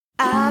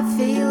I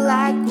feel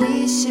like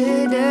we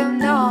should have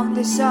known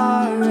this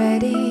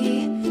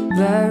already.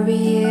 Were we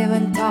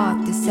even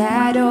taught this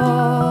at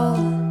all?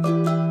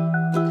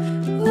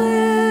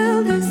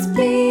 Will this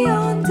be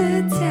on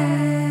the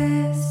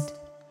test?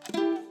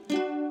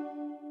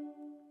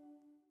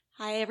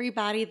 Hi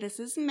everybody, this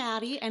is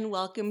Maddie and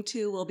welcome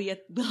to Will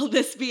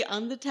This Be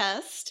on the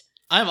Test?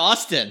 I'm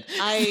Austin.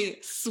 I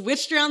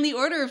switched around the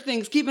order of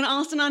things, keeping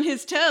Austin on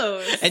his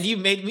toes. And you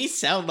made me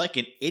sound like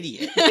an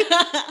idiot.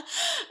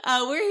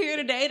 We're here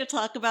today to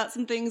talk about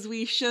some things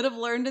we should have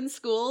learned in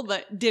school,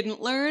 but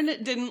didn't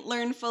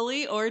learn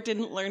fully, or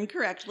didn't learn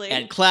correctly.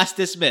 And class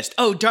dismissed.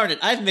 Oh, darn it,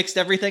 I've mixed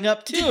everything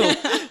up too.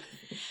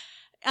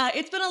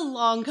 It's been a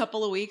long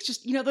couple of weeks.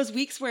 Just, those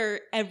weeks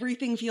where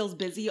everything feels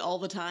busy all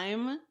the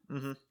time.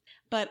 Mm-hmm.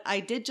 But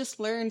I did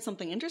just learn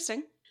something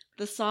interesting.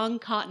 The song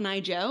Cotton Eye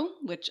Joe,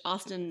 which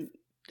Austin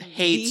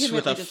hates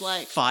with a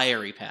dislikes.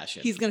 Fiery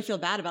passion. He's going to feel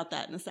bad about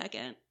that in a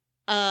second.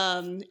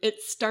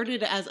 It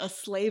started as a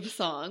slave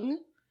song.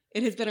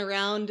 It has been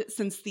around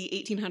since the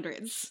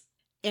 1800s.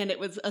 And it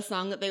was a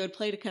song that they would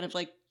play to kind of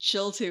like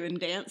chill to and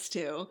dance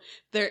to.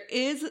 There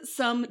is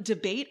some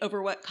debate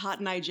over what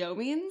Cotton Eye Joe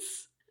means.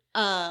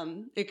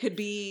 It could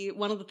be,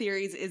 one of the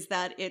theories is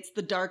that it's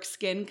the dark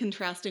skin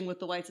contrasting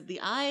with the whites of the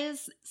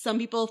eyes. Some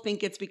people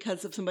think it's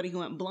because of somebody who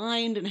went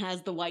blind and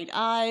has the white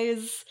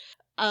eyes.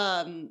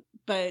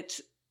 But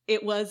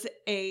it was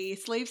a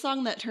slave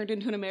song that turned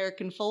into an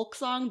American folk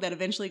song that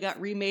eventually got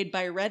remade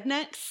by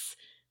Rednecks,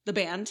 the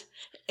band.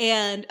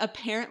 And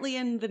apparently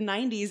in the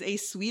 90s, a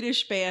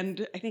Swedish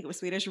band, I think it was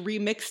Swedish,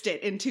 remixed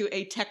it into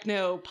a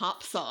techno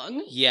pop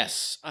song.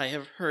 Yes, I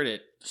have heard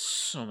it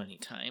so many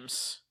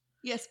times.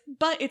 Yes,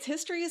 but its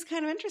history is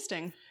kind of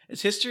interesting.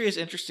 Its history is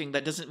interesting.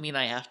 That doesn't mean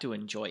I have to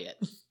enjoy it.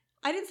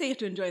 I didn't say you have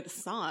to enjoy the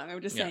song.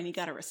 I'm just saying you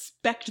gotta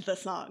respect the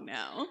song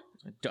now.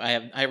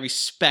 I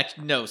respect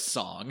no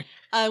song.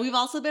 We've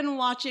also been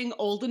watching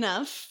Old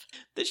Enough.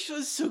 This show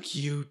is so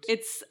cute.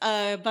 It's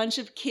a bunch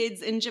of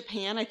kids in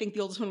Japan. I think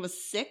the oldest one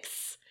was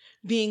 6,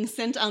 being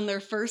sent on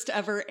their first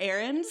ever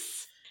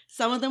errands.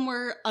 Some of them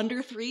were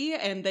under 3,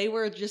 and they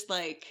were just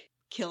like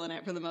killing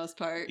it for the most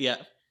part. Yeah.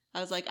 I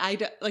was like,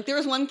 there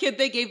was one kid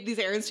they gave these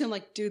errands to. I'm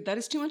like, dude, that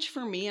is too much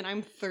for me, and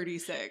I'm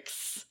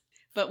 36.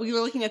 But we were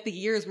looking at the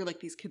years. We're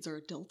like, these kids are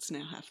adults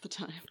now half the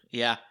time.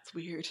 Yeah. It's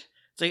weird.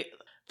 It's like,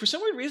 for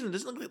some weird reason, it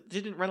doesn't look like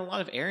they didn't run a lot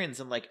of errands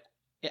in like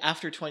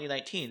after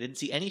 2019. Didn't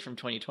see any from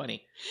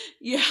 2020.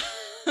 Yeah.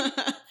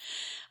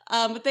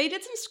 But they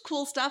did some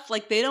cool stuff.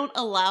 Like, they don't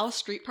allow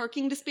street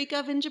parking to speak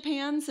of in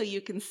Japan, so you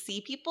can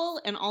see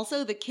people. And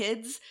also the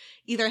kids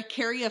either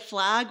carry a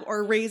flag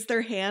or raise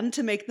their hand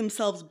to make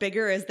themselves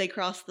bigger as they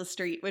cross the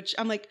street, which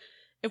I'm like,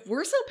 if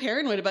we're so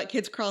paranoid about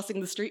kids crossing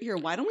the street here,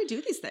 why don't we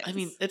do these things? I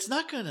mean, it's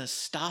not going to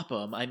stop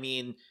them. I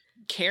mean,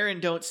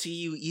 Karen don't see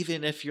you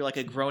even if you're like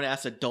a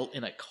grown-ass adult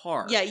in a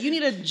car. Yeah, you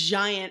need a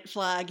giant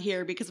flag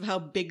here because of how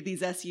big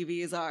these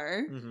SUVs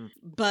are. Mm-hmm.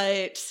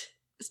 But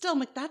still, I'm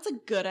like, that's a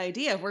good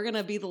idea. If we're going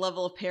to be the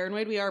level of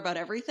paranoid we are about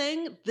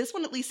everything, this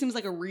one at least seems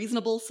like a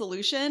reasonable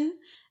solution,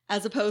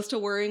 as opposed to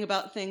worrying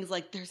about things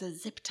like there's a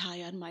zip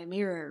tie on my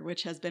mirror,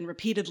 which has been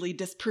repeatedly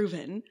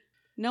disproven.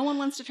 No one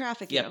wants to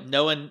traffic you. Yeah,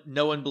 no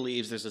one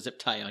believes there's a zip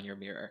tie on your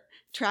mirror.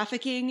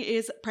 Trafficking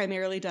is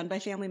primarily done by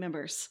family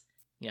members.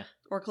 Yeah.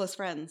 Or close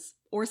friends.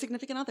 Or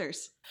significant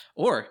others.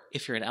 Or,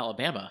 if you're in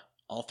Alabama,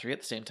 all 3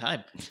 at the same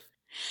time.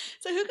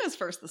 So who goes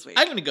first this week?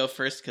 I'm going to go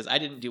first because I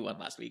didn't do one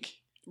last week.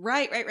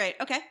 Right.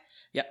 Okay.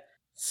 Yep.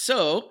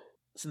 So,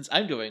 since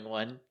I'm doing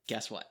one,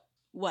 guess what?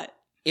 What?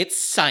 It's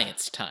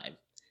science time.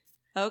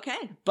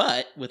 Okay.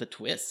 But with a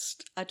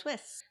twist. A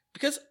twist.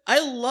 Because I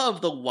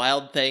love the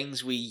wild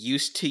things we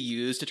used to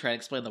use to try and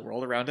explain the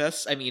world around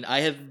us. I mean,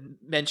 I have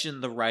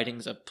mentioned the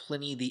writings of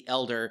Pliny the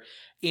Elder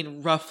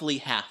in roughly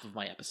half of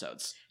my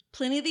episodes.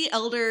 Pliny the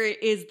Elder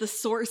is the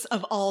source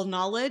of all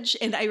knowledge,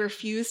 and I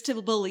refuse to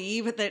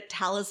believe that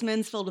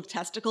talismans filled with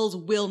testicles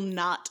will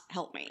not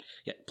help me.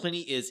 Yeah,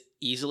 Pliny is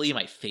easily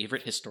my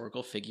favorite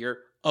historical figure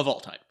of all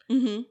time.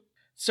 Mm-hmm.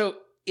 So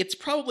it's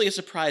probably a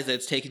surprise that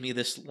it's taken me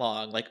this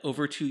long, like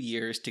over 2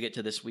 years, to get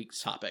to this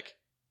week's topic.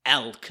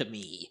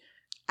 Alchemy.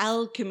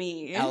 I've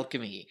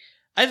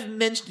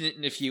mentioned it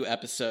in a few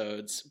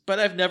episodes, but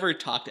I've never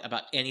talked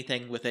about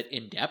anything with it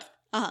in depth.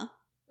 Uh-huh.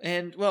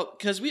 And, well,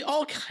 because we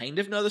all kind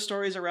of know the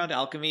stories around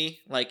alchemy.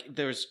 Like,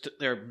 there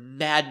are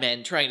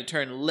madmen trying to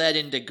turn lead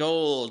into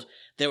gold.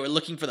 They were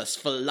looking for the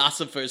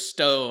philosopher's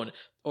stone,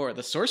 or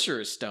the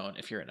sorcerer's stone,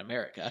 if you're in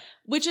America.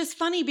 Which is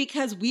funny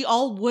because we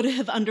all would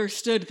have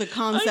understood the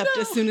concept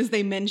as soon as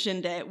they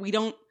mentioned it. We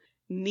don't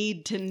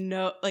need to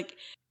know, like,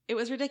 it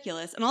was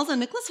ridiculous. And also,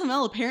 Nicholas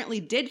Flamel apparently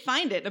did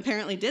find it,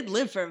 apparently did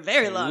live for a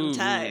very long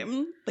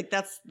time. Like,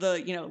 that's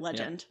the,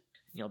 legend.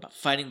 Yeah. About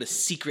finding the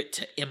secret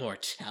to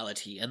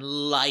immortality and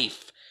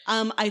life.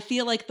 I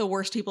feel like the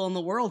worst people in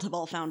the world have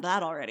all found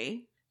that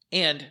already.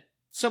 And,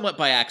 somewhat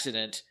by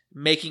accident,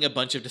 making a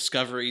bunch of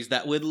discoveries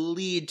that would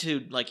lead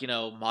to,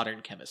 modern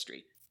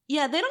chemistry.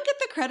 Yeah, they don't get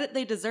the credit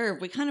they deserve.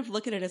 We kind of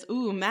look at it as,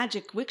 ooh,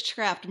 magic,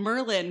 witchcraft,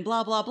 Merlin,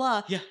 blah, blah,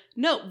 blah. Yeah.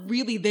 No,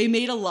 really, they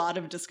made a lot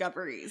of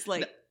discoveries.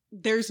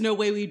 there's no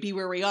way we'd be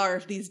where we are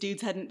if these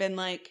dudes hadn't been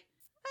like,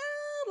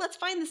 let's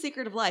find the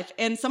secret of life.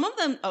 And some of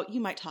them, you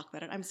might talk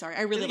about it. I'm sorry.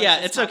 I really like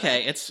this it's topic.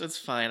 okay. It's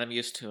fine. I'm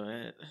used to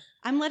it.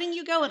 I'm letting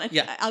you go, and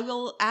Yeah. I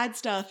will add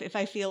stuff if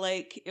I feel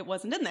like it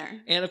wasn't in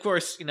there. And of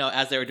course,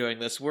 as they were doing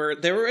this,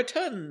 there were a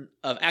ton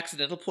of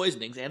accidental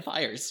poisonings and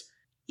fires.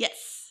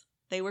 Yes.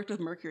 They worked with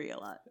mercury a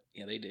lot.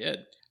 Yeah, they did.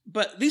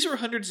 But these were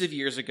hundreds of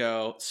years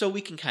ago, so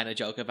we can kind of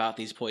joke about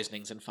these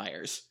poisonings and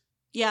fires.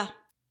 Yeah.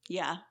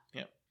 Yeah.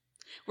 Yeah.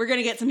 We're going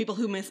to get some people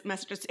who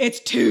message us, it's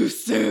too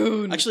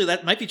soon. Actually,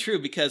 that might be true,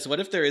 because what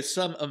if there is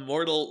some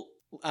immortal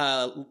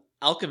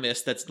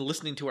alchemist that's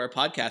listening to our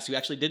podcast who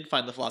actually did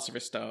find the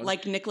Philosopher's Stone?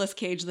 Like Nicolas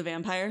Cage the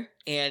vampire?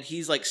 And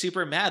he's like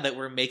super mad that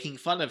we're making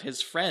fun of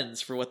his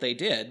friends for what they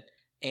did.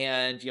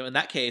 And, in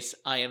that case,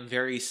 I am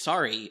very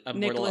sorry, immortal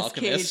Nicolas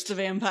alchemist. Cage the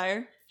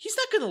vampire? He's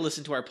not going to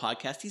listen to our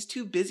podcast. He's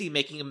too busy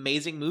making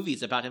amazing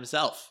movies about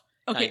himself.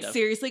 Okay, kind of.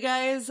 seriously,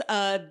 guys,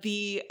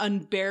 the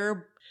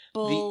unbearable...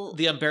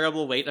 The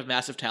unbearable weight of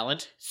massive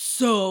talent.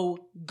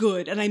 So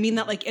good. And I mean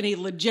that like in a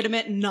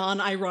legitimate,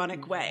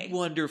 non-ironic way.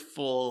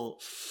 Wonderful,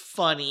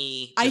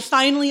 funny. I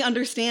finally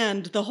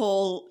understand the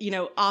whole,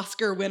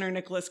 Oscar winner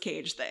Nicolas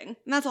Cage thing.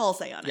 And that's all I'll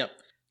say on it. Yep.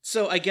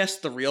 So I guess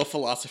the real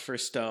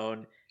Philosopher's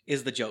Stone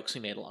is the jokes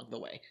we made along the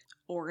way.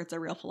 Or it's a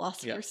real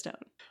Philosopher's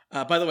Stone.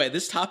 By the way,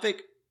 this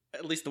topic,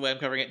 at least the way I'm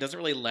covering it, doesn't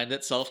really lend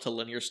itself to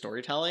linear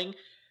storytelling.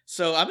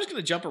 So I'm just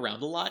going to jump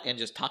around a lot and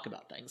just talk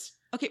about things.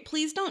 Okay,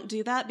 please don't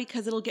do that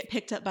because it'll get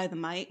picked up by the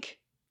mic.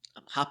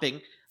 I'm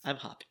hopping.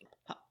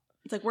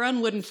 It's like we're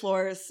on wooden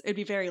floors. It'd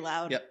be very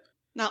loud. Yep.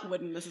 Not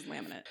wooden, this is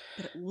laminate.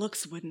 But it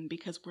looks wooden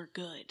because we're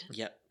good.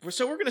 Yep.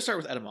 So we're going to start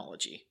with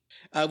etymology.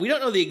 We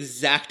don't know the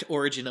exact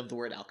origin of the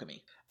word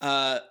alchemy.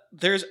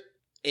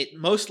 It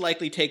most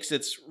likely takes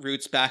its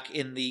roots back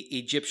in the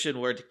Egyptian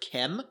word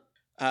chem,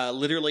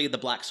 literally the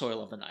black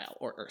soil of the Nile,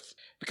 or earth.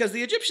 Because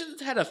the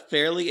Egyptians had a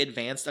fairly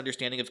advanced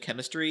understanding of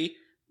chemistry,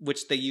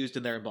 which they used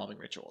in their embalming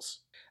rituals.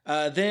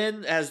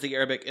 Then, as the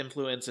Arabic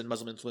influence and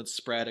Muslim influence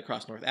spread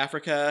across North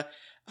Africa,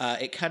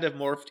 it kind of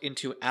morphed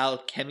into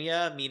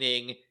alchemia,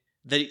 meaning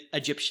the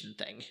Egyptian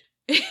thing.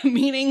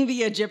 Meaning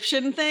the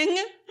Egyptian thing?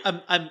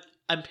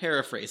 I'm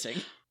paraphrasing.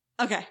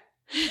 Okay.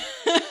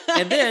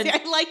 And then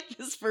I like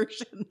this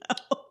version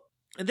though.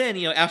 And then,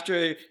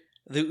 after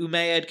the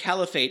Umayyad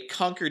Caliphate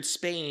conquered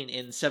Spain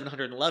in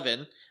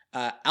 711,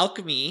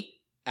 alchemy,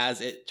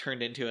 as it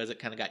turned into as it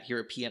kind of got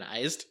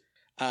Europeanized,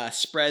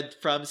 spread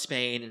from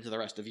Spain into the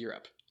rest of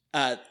Europe.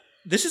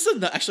 This is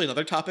actually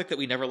another topic that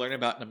we never learn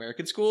about in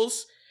American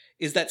schools,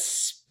 is that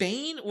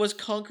Spain was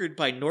conquered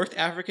by North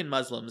African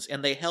Muslims,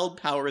 and they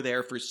held power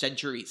there for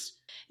centuries.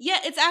 Yeah,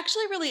 it's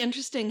actually really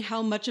interesting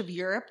how much of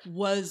Europe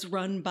was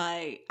run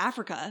by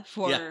Africa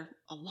for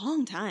a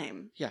long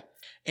time. Yeah.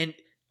 And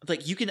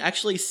you can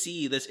actually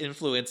see this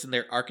influence in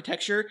their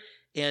architecture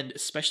and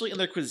especially in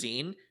their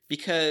cuisine,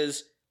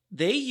 because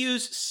they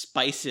use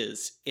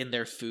spices in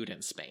their food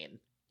in Spain.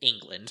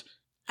 England.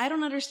 I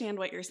don't understand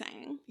what you're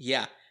saying.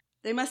 Yeah.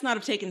 They must not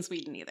have taken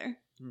Sweden either.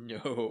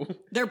 No.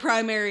 Their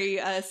primary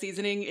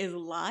seasoning is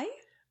lye?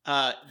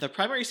 The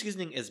primary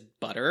seasoning is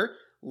butter.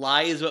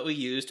 Lye is what we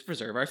use to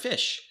preserve our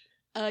fish.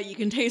 You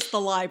can taste the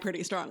lye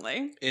pretty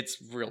strongly. It's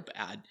real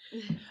bad.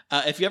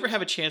 If you ever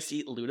have a chance to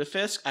eat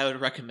lutefisk, I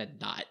would recommend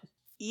not.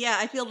 Yeah,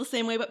 I feel the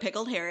same way about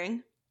pickled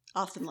herring.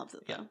 Austin loves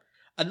it, though. Yeah.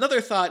 Another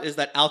thought is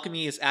that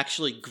alchemy is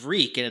actually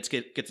Greek, and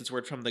it gets its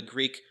word from the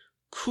Greek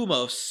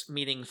kumos,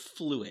 meaning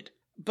fluid.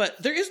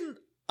 But there isn't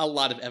a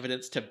lot of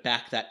evidence to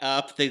back that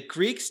up. The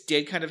Greeks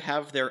did kind of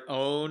have their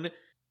own,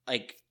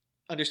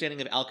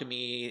 understanding of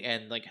alchemy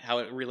and, how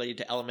it related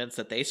to elements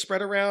that they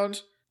spread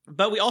around.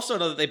 But we also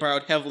know that they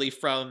borrowed heavily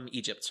from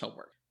Egypt's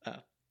homework.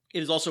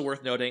 It is also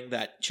worth noting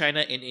that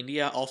China and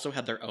India also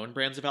had their own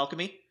brands of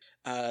alchemy.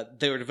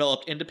 They were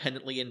developed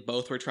independently, and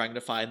both were trying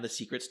to find the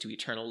secrets to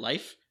eternal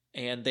life.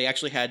 And they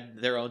actually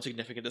had their own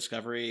significant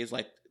discoveries,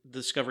 like the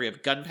discovery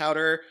of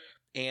gunpowder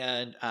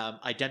and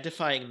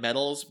identifying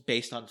metals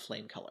based on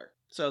flame color.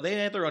 So they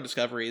had their own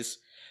discoveries.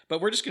 But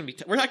we're just going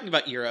to we're talking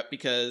about Europe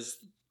because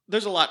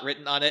there's a lot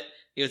written on it.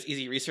 It was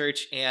easy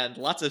research, and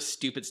lots of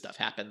stupid stuff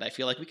happened I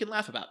feel like we can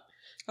laugh about.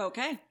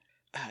 Okay.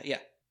 Yeah.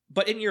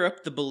 But in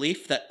Europe, the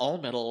belief that all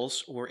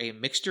metals were a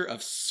mixture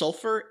of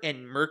sulfur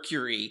and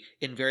mercury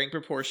in varying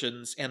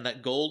proportions, and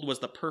that gold was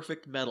the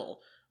perfect metal,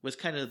 was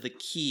kind of the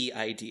key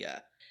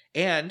idea.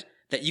 And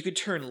that you could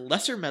turn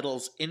lesser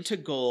metals into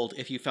gold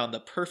if you found the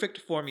perfect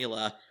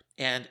formula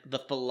and the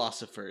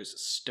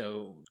Philosopher's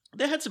Stone.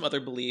 They had some other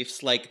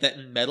beliefs, like that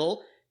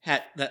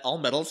all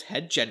metals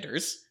had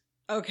genders.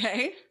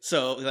 Okay.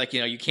 So,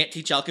 you can't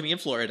teach alchemy in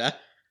Florida.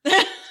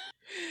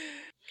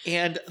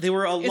 And they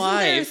were alive.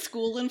 Isn't there a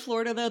school in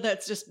Florida, though,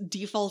 that's just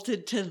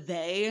defaulted to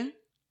they?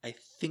 I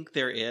think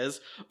there is.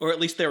 Or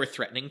at least they were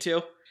threatening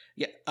to.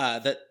 Yeah,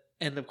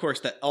 and of course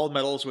that all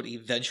metals would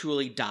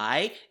eventually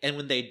die, and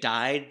when they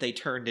died, they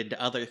turned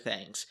into other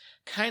things.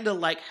 Kind of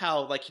like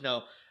how,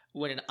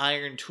 when an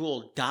iron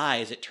tool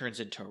dies, it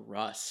turns into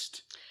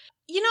rust.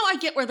 I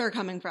get where they're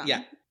coming from.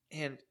 Yeah,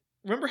 and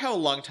remember how a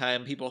long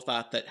time people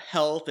thought that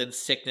health and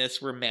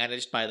sickness were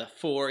managed by the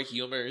four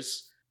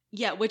humors?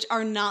 Yeah, which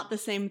are not the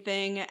same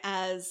thing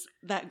as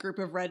that group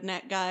of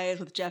redneck guys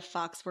with Jeff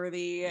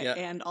Foxworthy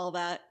and all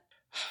that.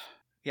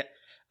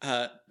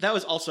 That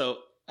was also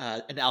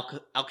an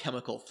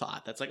alchemical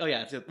thought. That's like, oh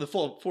yeah, it's the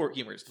full four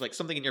humors. It's like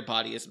something in your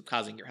body is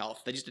causing your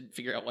health. They just didn't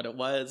figure out what it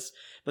was.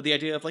 But the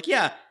idea of like,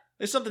 yeah,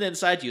 there's something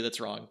inside you that's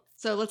wrong.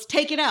 So let's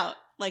take it out.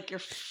 Like your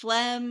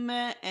phlegm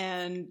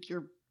and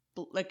your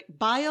like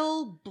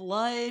bile,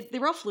 blood, they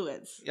were all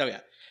fluids. Oh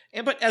yeah.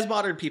 But as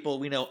modern people,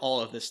 we know all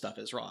of this stuff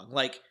is wrong.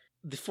 Like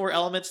the four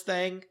elements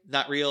thing,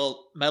 not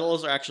real.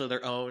 Metals are actually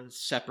their own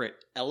separate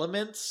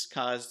elements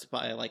caused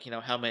by like,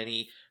 how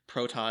many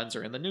protons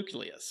are in the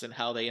nucleus and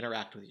how they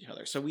interact with each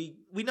other. So we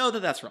know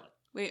that that's wrong.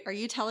 Wait, are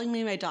you telling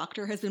me my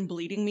doctor has been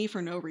bleeding me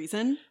for no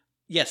reason?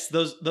 Yes,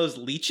 those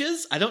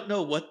leeches, I don't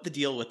know what the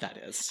deal with that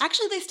is.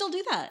 Actually, they still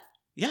do that.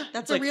 Yeah,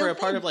 that's like a real for a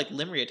thing. part of like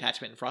limb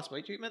reattachment and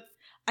frostbite treatment.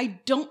 I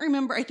don't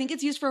remember. I think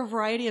it's used for a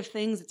variety of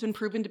things. It's been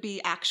proven to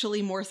be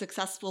actually more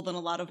successful than a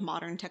lot of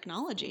modern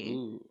technology.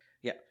 Ooh,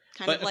 yeah.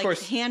 Kind but of like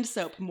course, hand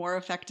soap, more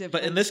effective.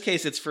 But in this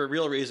case, it's for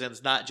real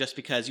reasons, not just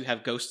because you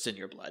have ghosts in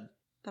your blood.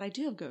 But I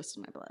do have ghosts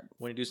in my blood.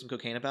 Want to do some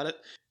cocaine about it?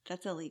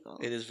 That's illegal.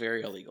 It is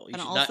very illegal. You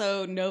and should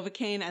also,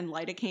 Novocaine and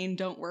lidocaine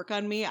don't work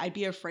on me. I'd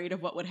be afraid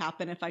of what would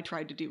happen if I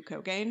tried to do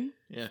cocaine.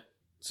 Yeah.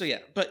 So yeah,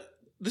 but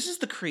this is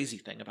the crazy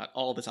thing about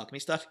all this alchemy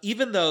stuff.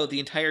 Even though the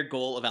entire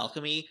goal of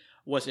alchemy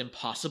was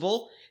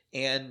impossible,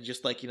 and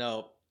just like,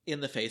 in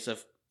the face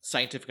of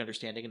scientific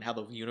understanding and how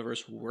the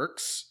universe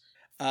works,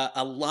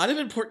 a lot of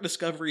important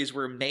discoveries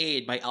were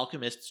made by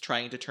alchemists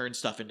trying to turn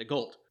stuff into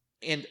gold.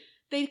 And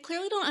they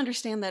clearly don't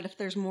understand that if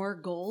there's more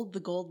gold, the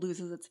gold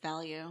loses its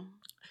value.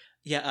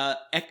 Yeah,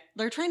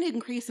 they're trying to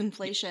increase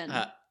inflation.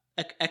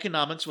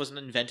 Economics wasn't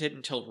invented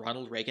until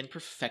Ronald Reagan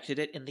perfected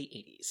it in the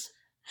 80s.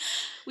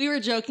 We were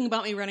joking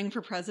about me running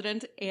for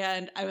president,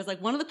 and I was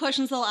like, one of the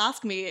questions they'll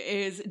ask me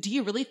is, do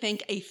you really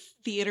think a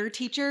theater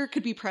teacher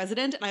could be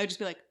president? And I would just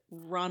be like,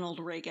 Ronald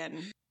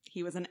Reagan.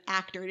 He was an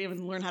actor. He didn't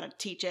even learn how to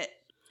teach it.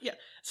 Yeah.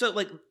 So,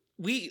 like,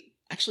 we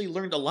actually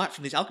learned a lot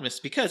from these alchemists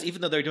because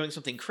even though they're doing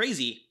something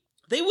crazy,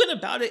 they went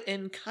about it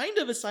in kind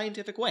of a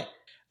scientific way.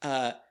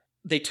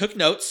 They took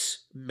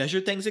notes,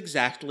 measured things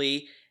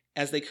exactly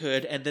as they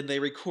could, and then they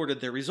recorded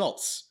their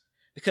results.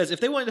 Because if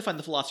they wanted to find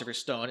the Philosopher's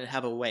Stone and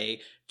have a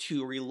way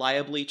to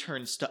reliably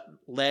turn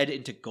lead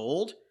into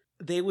gold,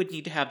 they would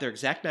need to have their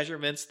exact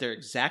measurements, their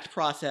exact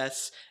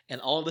process, and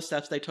all of the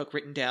steps they took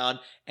written down,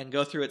 and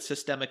go through it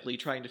systemically,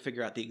 trying to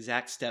figure out the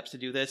exact steps to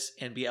do this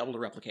and be able to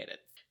replicate it.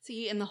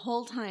 See, and the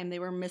whole time they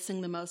were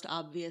missing the most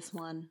obvious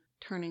one,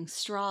 turning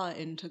straw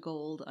into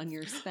gold on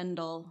your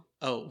spindle.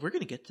 Oh, we're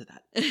going to get to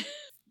that.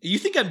 You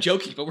think I'm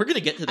joking, but we're going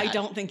to get to that. I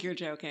don't think you're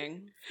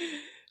joking.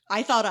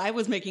 I thought I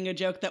was making a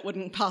joke that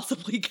wouldn't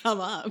possibly come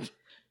up.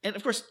 And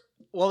of course,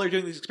 while they're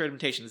doing these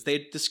experimentations,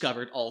 they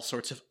discovered all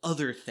sorts of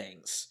other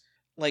things.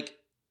 Like,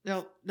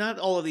 not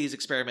all of these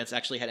experiments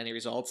actually had any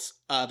results.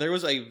 There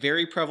was a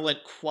very prevalent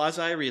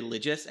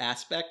quasi-religious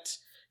aspect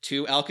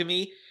to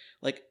alchemy.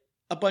 Like,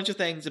 a bunch of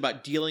things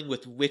about dealing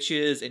with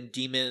witches and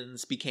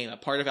demons became a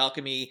part of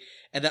alchemy,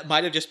 and that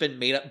might have just been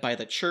made up by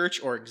the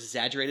church or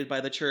exaggerated by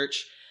the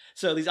church.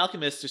 So these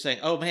alchemists are saying,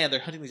 oh man, they're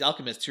hunting these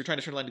alchemists who are trying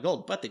to turn lead into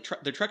gold, but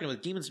they're trucking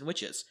with demons and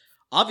witches.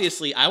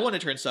 Obviously, I want to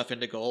turn stuff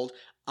into gold.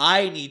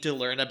 I need to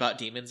learn about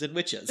demons and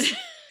witches.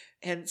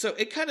 And so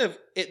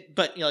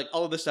but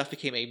all of this stuff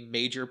became a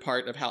major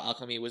part of how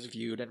alchemy was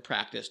viewed and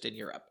practiced in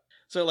Europe.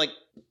 So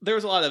there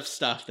was a lot of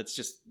stuff that's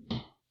just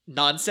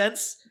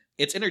nonsense.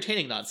 It's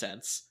entertaining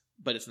nonsense,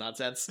 but it's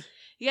nonsense.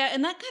 Yeah,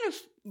 and that kind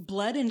of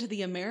bled into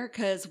the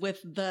Americas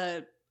with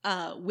the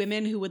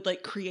women who would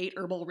create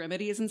herbal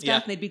remedies and stuff,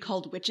 yeah. And they'd be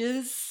called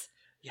witches.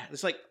 Yeah,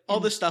 there's all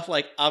this stuff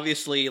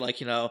obviously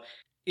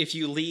if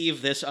you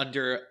leave this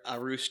under a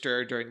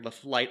rooster during the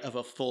flight of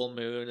a full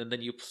moon and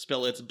then you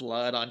spill its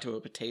blood onto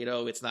a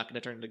potato, it's not going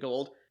to turn into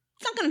gold.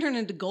 It's not going to turn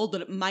into gold,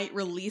 but it might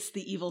release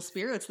the evil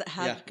spirits that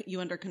have you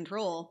under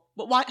control.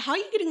 But why? How are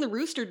you getting the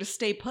rooster to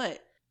stay put?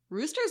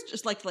 Roosters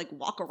just like to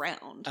walk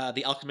around.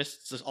 The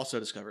alchemists also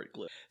discovered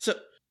glue. So,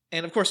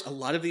 and of course, a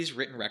lot of these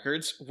written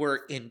records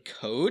were in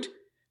code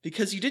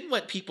because you didn't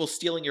want people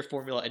stealing your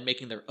formula and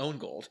making their own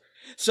gold.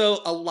 So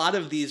a lot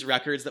of these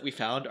records that we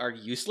found are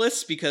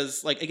useless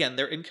because, again,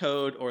 they're in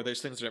code, or there's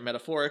things that are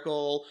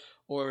metaphorical,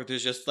 or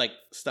there's just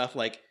stuff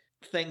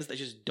things that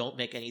just don't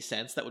make any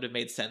sense that would have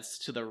made sense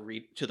to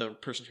the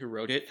person who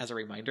wrote it as a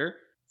reminder.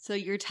 So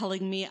you're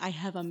telling me I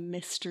have a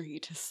mystery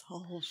to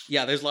solve?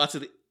 Yeah, there's lots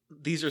of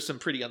these are some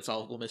pretty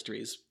unsolvable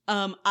mysteries.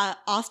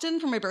 Austin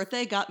for my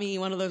birthday got me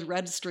one of those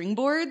red string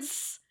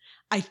boards.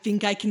 I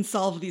think I can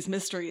solve these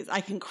mysteries.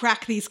 I can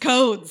crack these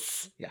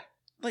codes. Yeah.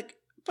 But,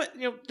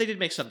 they did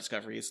make some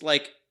discoveries.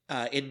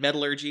 In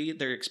metallurgy,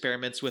 their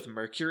experiments with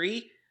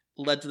mercury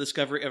led to the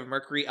discovery of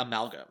mercury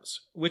amalgams,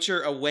 which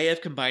are a way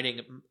of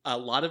combining a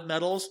lot of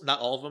metals, not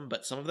all of them,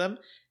 but some of them,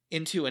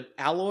 into an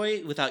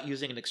alloy without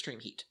using an extreme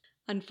heat.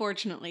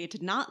 Unfortunately, it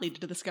did not lead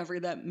to the discovery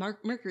that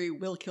mercury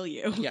will kill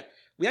you. Yeah.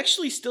 We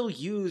actually still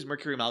use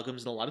mercury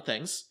amalgams in a lot of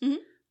things. Mm-hmm.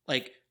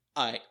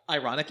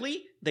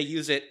 Ironically, they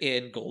use it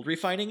in gold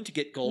refining to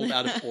get gold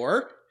out of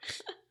ore.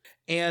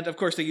 And of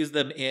course, they use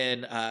them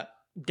in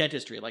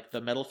dentistry, like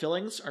the metal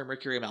fillings are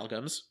mercury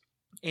amalgams.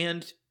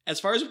 And as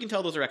far as we can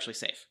tell, those are actually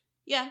safe.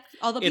 Yeah,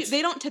 although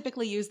they don't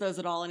typically use those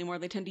at all anymore.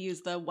 They tend to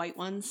use the white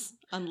ones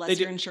unless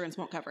your insurance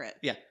won't cover it.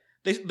 Yeah,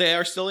 they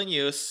are still in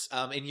use.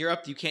 In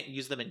Europe, you can't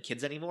use them in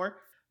kids anymore.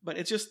 But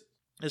it's just,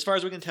 as far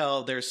as we can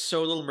tell, there's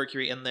so little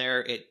mercury in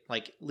there. It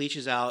like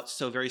leaches out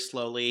so very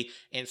slowly,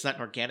 and it's not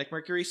an organic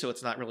mercury, so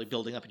it's not really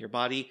building up in your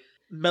body.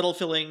 Metal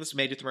fillings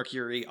made with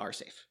mercury are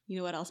safe. You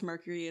know what else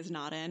mercury is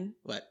not in?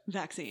 What?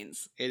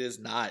 Vaccines. It is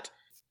not.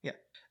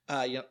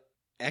 Yeah.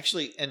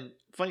 Actually, and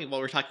funny, while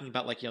we're talking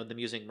about like, them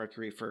using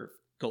mercury for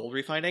gold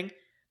refining,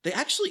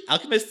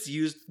 alchemists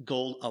used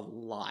gold a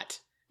lot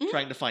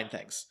trying to find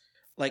things.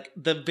 Like,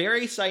 the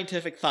very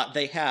scientific thought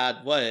they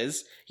had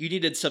was you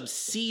needed some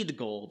seed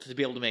gold to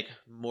be able to make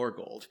more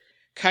gold.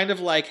 Kind of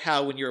like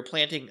how when you're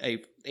planting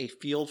a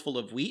field full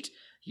of wheat,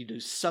 you do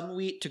some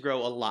wheat to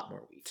grow a lot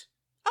more wheat.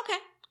 Okay,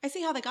 I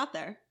see how they got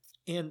there.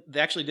 And they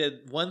actually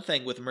did one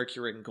thing with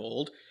mercury and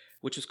gold,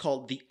 which was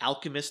called the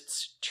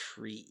alchemist's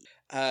tree.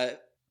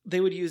 They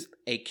would use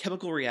a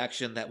chemical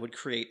reaction that would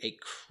create a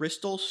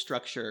crystal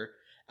structure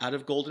out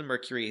of gold and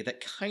mercury that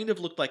kind of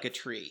looked like a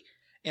tree.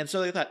 And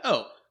so they thought,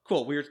 oh,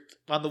 cool, we're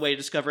on the way to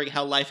discovering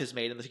how life is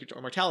made in the Secret to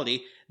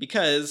Immortality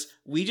because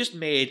we just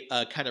made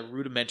a kind of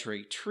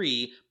rudimentary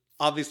tree.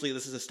 Obviously,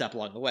 this is a step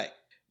along the way.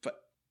 But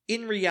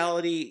in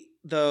reality,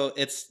 though,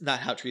 it's not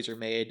how trees are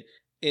made.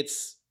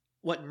 It's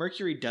what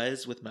mercury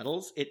does with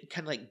metals. It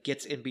kind of like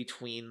gets in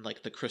between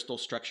like the crystal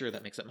structure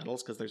that makes up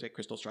metals, because there's a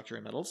crystal structure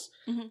in metals,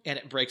 and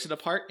it breaks it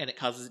apart, and it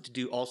causes it to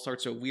do all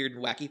sorts of weird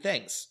and wacky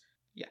things.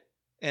 Yeah.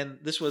 And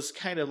this was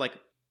kind of like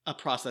a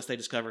process they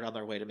discovered on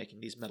their way to making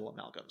these metal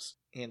amalgams.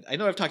 And I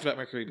know I've talked about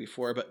mercury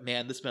before, but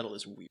man, this metal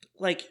is weird.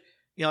 Like,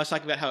 I was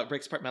talking about how it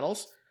breaks apart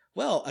metals.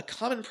 Well, a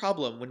common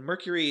problem when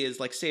mercury is,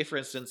 like, say, for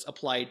instance,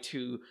 applied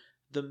to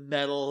the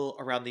metal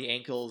around the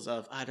ankles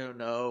of, I don't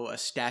know, a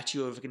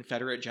statue of a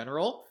Confederate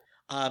general,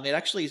 it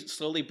actually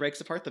slowly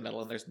breaks apart the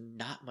metal, and there's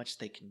not much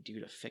they can do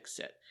to fix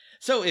it.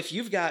 So if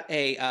you've got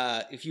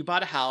if you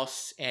bought a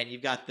house and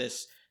you've got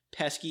this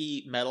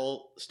pesky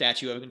metal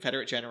statue of a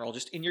Confederate general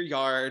just in your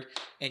yard,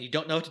 and you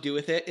don't know what to do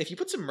with it, if you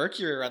put some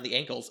mercury around the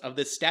ankles of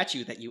this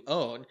statue that you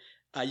own,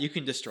 you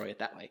can destroy it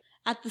that way.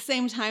 At the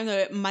same time, though,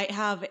 it might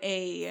have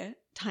a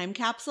time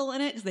capsule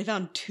in it, because they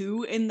found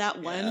 2 in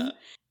that one.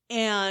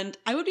 And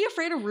I would be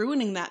afraid of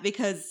ruining that,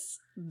 because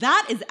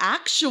that is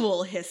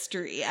actual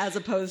history as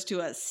opposed to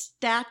a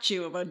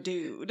statue of a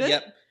dude.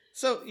 Yep.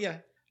 So, yeah.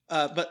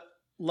 But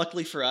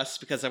luckily for us,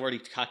 because I've already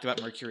talked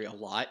about mercury a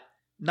lot,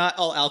 not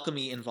all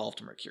alchemy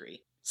involved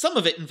mercury. Some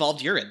of it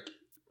involved urine.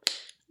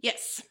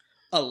 Yes.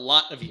 A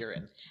lot of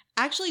urine.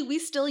 Actually, we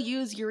still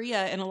use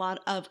urea in a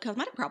lot of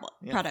cosmetic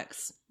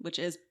products, which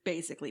is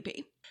basically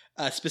pee.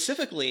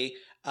 Specifically,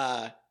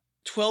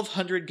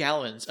 1,200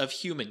 gallons of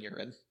human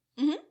urine.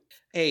 Mm-hmm.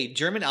 A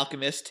German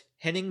alchemist,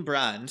 Henning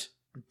Brand,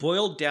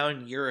 boiled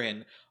down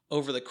urine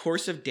over the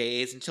course of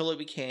days until it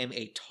became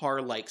a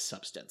tar-like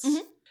substance.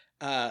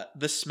 Mm-hmm.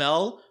 The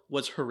smell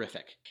was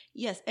horrific.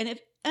 Yes, and if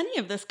any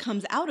of this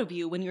comes out of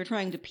you when you're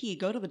trying to pee,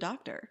 go to the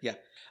doctor. Yeah.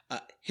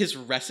 His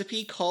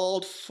recipe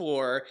called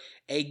for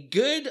a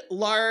good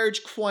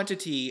large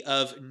quantity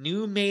of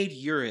new-made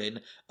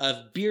urine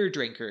of beer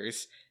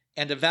drinkers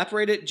and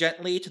evaporate it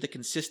gently to the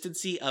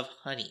consistency of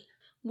honey.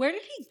 Where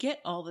did he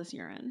get all this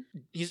urine?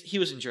 He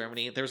was in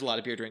Germany. There was a lot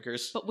of beer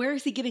drinkers. But where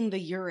is he getting the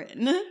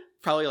urine?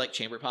 Probably like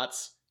chamber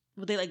pots.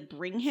 Would they like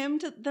bring them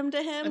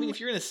to him? I mean, if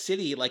you're in a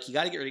city, like, you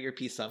got to get rid of your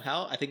pee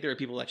somehow. I think there are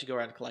people who actually go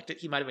around and collect it.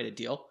 He might have made a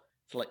deal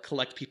to like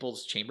collect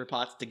people's chamber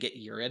pots to get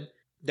urine.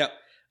 Now,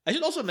 I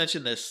should also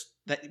mention this,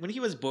 that when he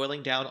was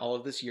boiling down all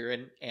of this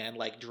urine and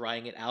like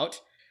drying it out,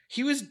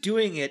 he was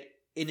doing it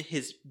in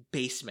his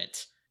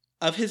basement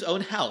of his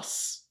own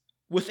house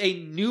with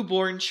a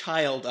newborn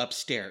child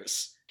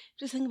upstairs.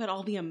 Just think about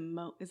all the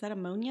is that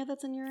ammonia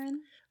that's in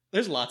urine?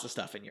 There's lots of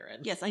stuff in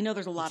urine. Yes, I know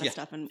there's a lot of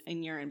stuff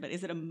in urine, but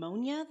is it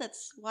ammonia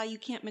that's why you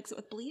can't mix it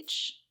with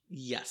bleach?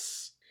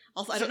 Yes.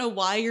 Also, I don't know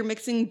why you're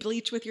mixing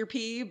bleach with your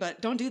pee,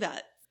 but don't do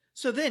that.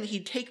 So then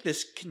he'd take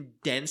this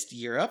condensed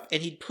urine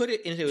and he'd put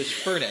it into his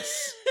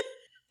furnace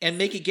and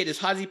make it get as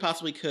hot as he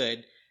possibly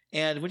could.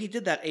 And when he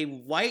did that, a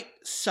white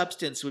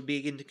substance would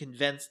begin to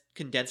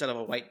condense out of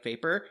a white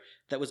vapor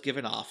that was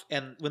given off.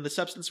 And when the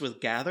substance was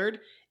gathered,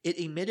 it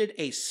emitted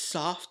a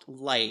soft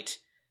light.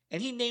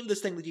 And he named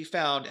this thing that he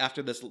found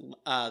after this,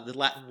 the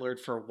Latin word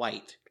for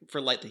light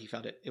that he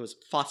found it. It was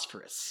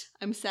phosphorus.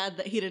 I'm sad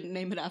that he didn't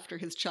name it after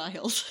his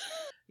child.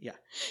 Yeah.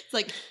 It's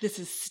like, this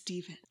is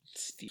Stephen.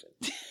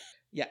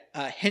 Yeah.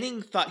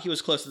 Henning thought he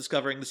was close to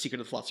discovering the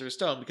secret of the Philosopher's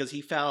Stone because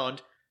he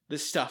found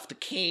this stuff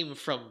that came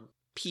from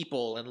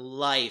people and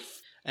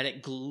life, and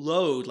it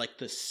glowed like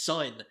the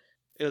sun.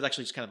 It was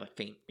actually just kind of a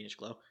faint greenish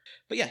glow.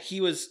 But yeah,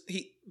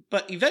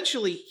 but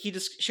eventually he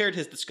just shared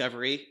his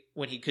discovery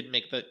when he couldn't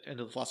make it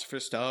into the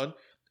Philosopher's Stone.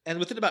 And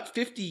within about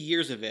 50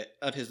 years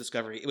of his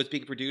discovery, it was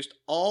being produced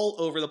all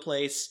over the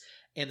place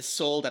and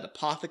sold at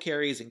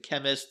apothecaries and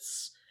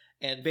chemists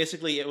And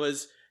basically it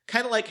was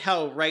kind of like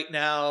how right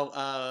now,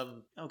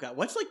 oh god,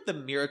 what's like the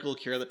miracle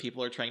cure that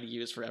people are trying to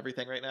use for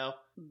everything right now?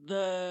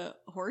 The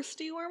horse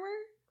dewormer?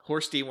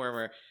 Horse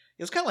dewormer.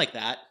 It was kind of like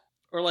that.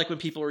 Or like when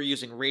people were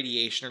using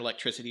radiation or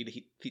electricity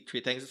to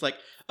treat things. It's like,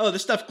 oh,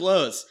 this stuff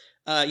glows.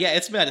 Yeah,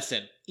 it's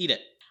medicine. Eat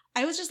it.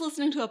 I was just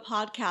listening to a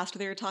podcast where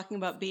they were talking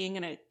about being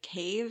in a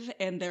cave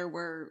and there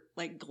were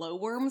like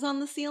glowworms on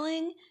the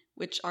ceiling,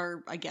 which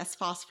are, I guess,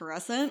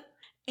 phosphorescent.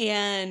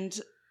 And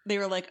they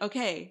were like,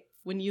 okay,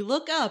 when you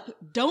look up,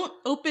 don't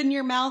open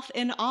your mouth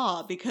in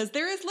awe because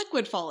there is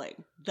liquid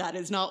falling. That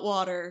is not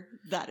water.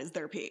 That is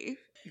their pee.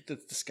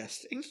 That's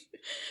disgusting.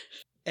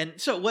 And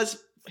so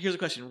here's a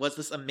question. Was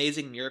this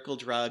amazing miracle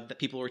drug that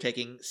people were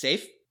taking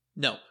safe?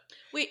 No.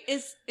 Wait,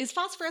 is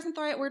phosphorescent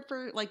the right word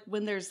for like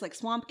when there's like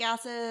swamp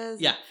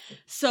gases? Yeah.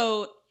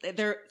 So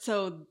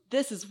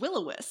this is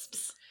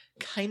will-o-wisps.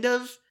 Kind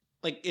of.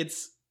 Like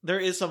there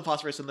is some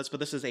phosphorus in this, but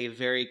this is a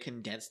very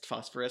condensed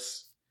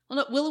phosphorus.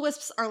 Well, no,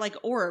 will-o-wisps are like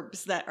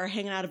orbs that are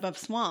hanging out above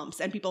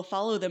swamps, and people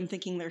follow them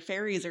thinking they're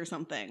fairies or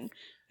something,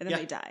 and then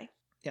they die.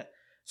 Yeah.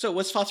 So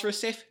was phosphorus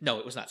safe? No,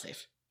 it was not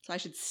safe. So I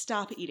should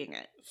stop eating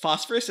it.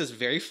 Phosphorus is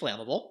very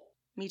flammable.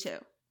 Me too.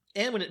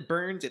 And when it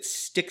burns, it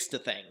sticks to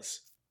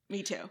things.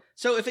 Me too.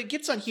 So if it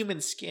gets on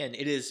human skin,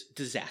 it is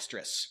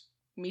disastrous.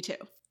 Me too.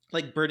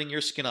 Like burning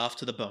your skin off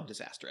to the bone,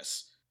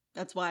 disastrous.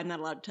 That's why I'm not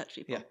allowed to touch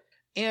people. Yeah.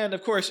 And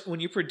of course, when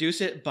you produce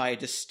it by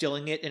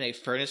distilling it in a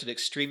furnace at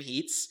extreme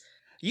heats,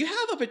 you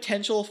have a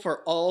potential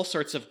for all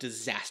sorts of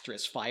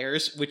disastrous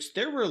fires, which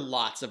there were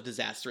lots of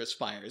disastrous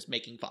fires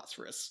making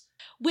phosphorus.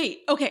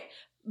 Wait, okay.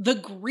 The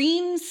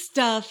green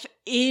stuff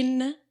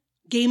in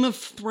Game of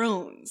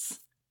Thrones.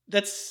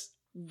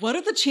 What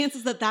are the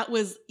chances that that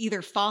was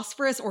either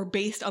phosphorus or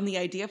based on the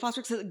idea of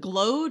phosphorus? It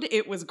glowed,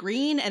 it was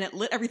green, and it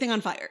lit everything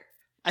on fire.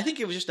 I think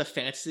it was just a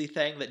fantasy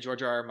thing that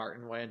George R.R.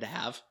 Martin wanted to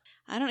have.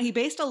 I don't know. He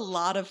based a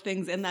lot of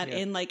things in that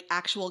in like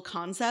actual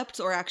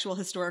concepts or actual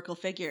historical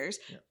figures.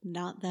 Yeah.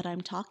 Not that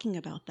I'm talking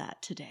about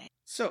that today.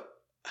 So,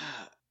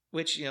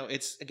 which,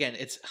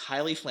 it's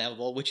highly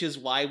flammable, which is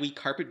why we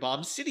carpet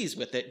bomb cities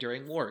with it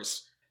during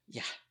wars.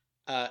 Yeah.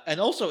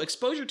 And also,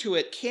 exposure to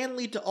it can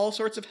lead to all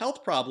sorts of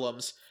health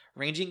problems,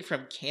 ranging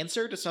from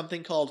cancer to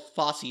something called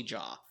Fossy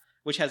Jaw,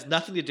 which has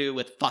nothing to do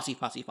with Fossy.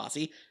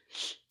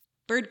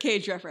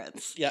 Birdcage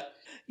reference. Yeah.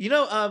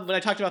 When I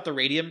talked about the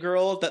Radium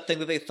Girl, that thing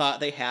that they thought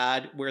they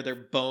had where their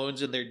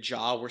bones and their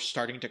jaw were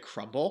starting to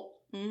crumble?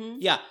 Mm-hmm.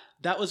 Yeah,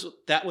 that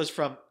was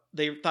from,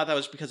 they thought that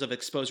was because of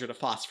exposure to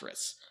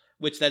phosphorus,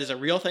 which that is a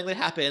real thing that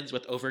happens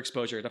with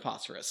overexposure to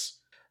phosphorus.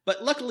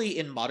 But luckily,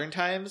 in modern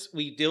times,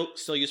 we do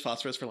still use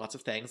phosphorus for lots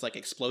of things, like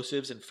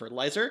explosives and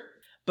fertilizer,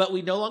 but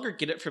we no longer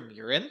get it from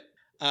urine.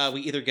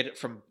 We either get it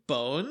from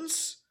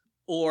bones,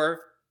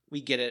 or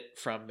we get it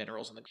from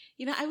minerals in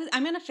the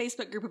I'm in a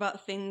Facebook group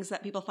about things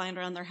that people find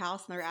around their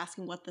house, and they're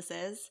asking what this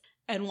is.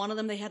 And one of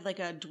them, they had like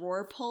a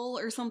drawer pull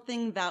or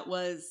something that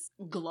was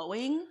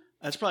glowing.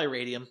 That's probably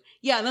radium.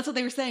 Yeah, and that's what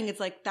they were saying. It's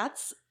like,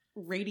 that's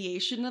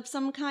radiation of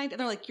some kind. And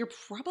they're like, you're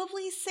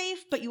probably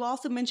safe, but you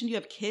also mentioned you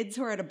have kids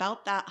who are at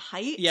about that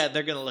height. Yeah,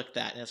 they're going to lick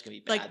that, and it's going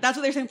to be bad. Like, that's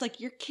what they're saying. It's like,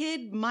 your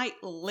kid might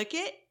lick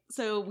it,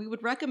 so we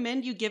would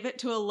recommend you give it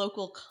to a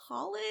local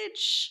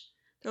college.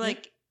 They're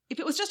like, if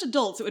it was just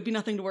adults, it would be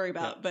nothing to worry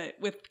about. Yeah. But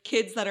with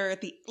kids that are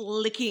at the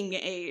licking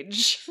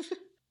age,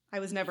 I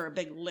was never a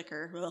big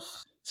licker. Ugh.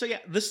 So yeah,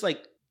 this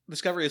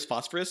discovery of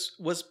phosphorus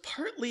was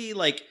partly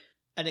like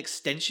an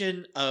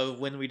extension of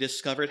when we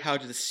discovered how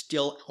to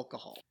distill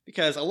alcohol.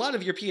 Because a lot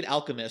of European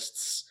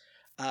alchemists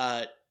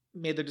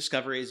made their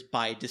discoveries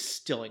by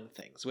distilling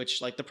things,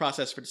 which like the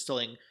process for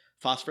distilling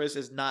phosphorus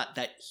is not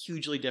that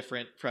hugely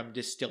different from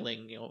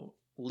distilling,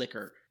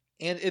 liquor.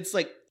 And it's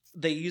like,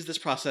 they use this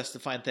process to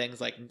find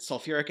things like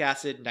sulfuric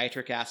acid,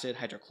 nitric acid,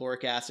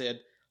 hydrochloric acid,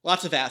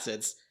 lots of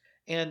acids.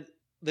 And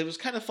they was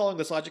kind of following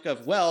this logic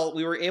of, well,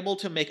 we were able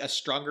to make a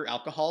stronger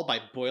alcohol by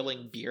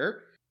boiling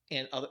beer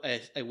and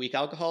a weak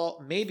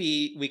alcohol.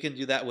 Maybe we can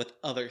do that with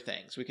other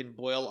things. We can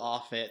boil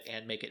off it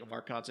and make it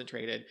more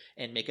concentrated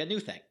and make a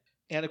new thing.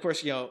 And of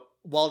course,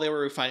 while they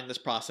were refining this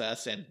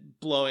process and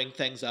blowing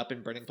things up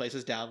and burning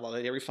places down while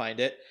they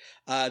refined it,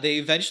 they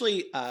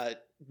eventually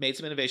made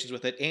some innovations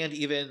with it and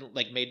even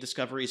like made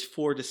discoveries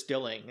for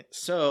distilling.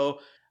 So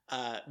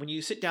when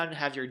you sit down and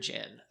have your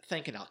gin,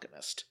 thank an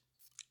alchemist.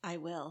 I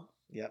will.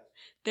 Yep.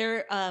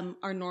 There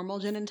are normal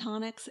gin and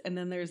tonics, and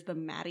then there's the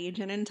Maddie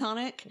gin and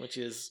tonic. Which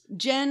is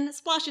gin,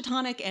 splash of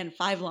tonic, and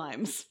 5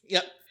 limes.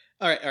 Yep.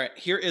 All right.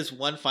 Here is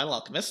one final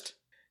alchemist.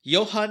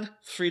 Johann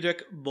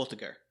Friedrich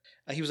Boetiger.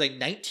 He was a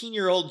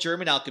 19-year-old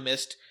German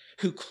alchemist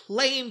who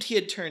claimed he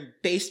had turned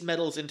base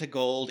metals into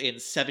gold in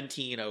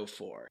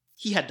 1704.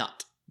 He had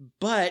not.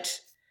 But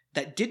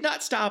that did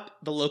not stop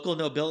the local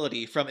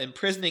nobility from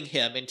imprisoning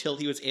him until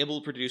he was able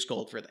to produce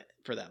gold for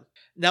them.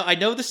 Now, I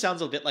know this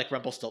sounds a bit like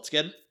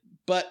Rumpelstiltskin,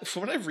 but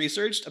from what I've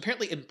researched,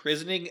 apparently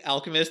imprisoning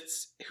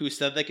alchemists who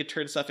said they could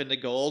turn stuff into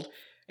gold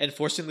and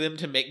forcing them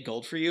to make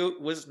gold for you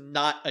was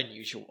not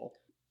unusual.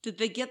 Did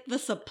they get the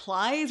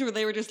supplies, or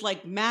they were just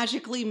like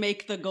magically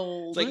make the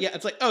gold? It's like, yeah,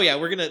 it's like, oh yeah,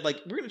 we're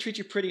gonna treat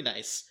you pretty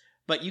nice,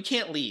 but you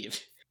can't leave.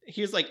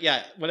 He was like,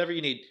 yeah, whatever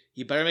you need.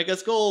 You better make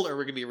us gold or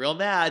we're going to be real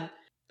mad.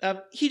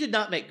 He did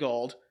not make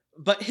gold,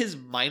 but his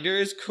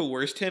minders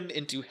coerced him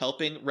into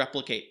helping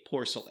replicate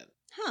porcelain.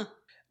 Huh.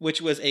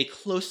 Which was a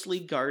closely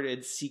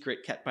guarded secret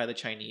kept by the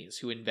Chinese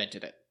who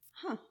invented it.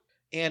 Huh.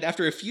 And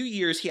after a few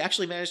years, he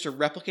actually managed to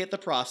replicate the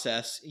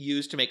process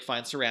used to make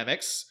fine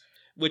ceramics,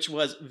 which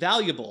was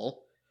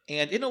valuable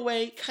and, in a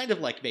way, kind of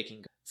like making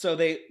gold. So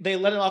they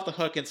let him off the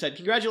hook and said,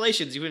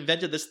 congratulations, you've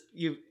invented this,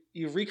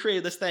 you've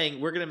recreated this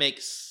thing, we're going to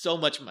make so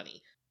much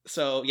money.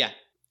 So, yeah.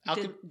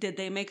 Did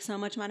they make so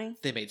much money?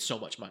 They made so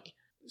much money.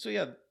 So,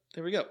 yeah,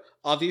 there we go.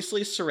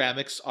 Obviously,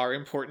 ceramics are an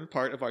important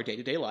part of our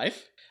day-to-day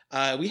life.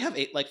 We have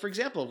for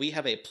example, we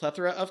have a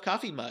plethora of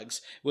coffee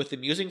mugs with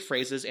amusing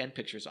phrases and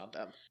pictures on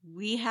them.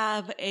 We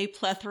have a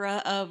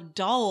plethora of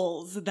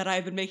dolls that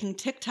I've been making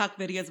TikTok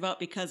videos about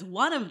because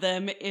one of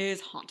them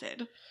is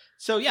haunted.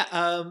 So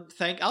yeah,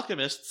 thank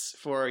alchemists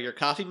for your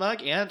coffee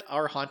mug and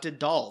our haunted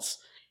dolls.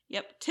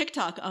 Yep,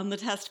 TikTok on the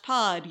Test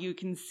Pod. You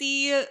can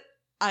see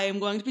I am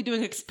going to be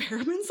doing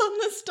experiments on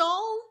this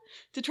doll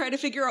to try to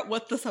figure out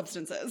what the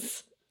substance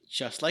is.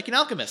 Just like an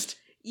alchemist.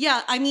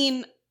 Yeah, I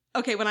mean,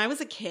 okay, when I was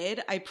a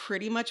kid, I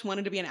pretty much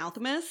wanted to be an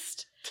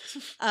alchemist.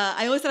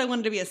 I always said I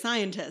wanted to be a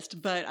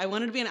scientist, but I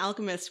wanted to be an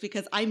alchemist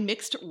because I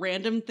mixed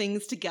random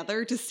things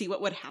together to see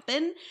what would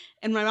happen.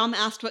 And my mom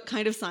asked what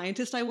kind of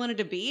scientist I wanted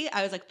to be.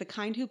 I was like, the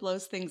kind who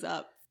blows things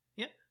up.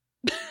 Yeah.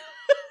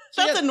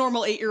 That's a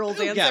normal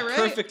 8-year-old's answer, yeah, right?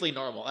 Perfectly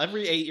normal.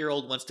 Every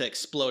 8-year-old wants to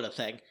explode a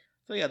thing.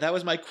 So yeah, that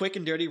was my quick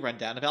and dirty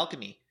rundown of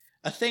alchemy.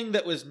 A thing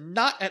that was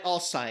not at all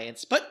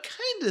science, but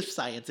kind of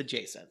science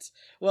adjacent.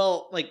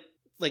 Well,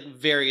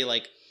 very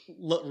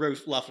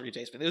roughly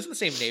adjacent. It was in the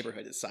same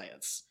neighborhood as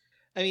science.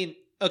 I mean,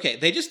 okay,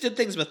 they just did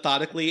things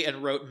methodically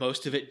and wrote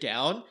most of it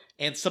down,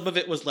 and some of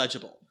it was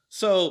legible.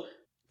 So,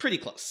 pretty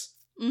close.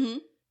 Mm-hmm.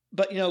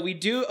 But, we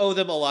do owe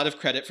them a lot of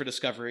credit for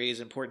discoveries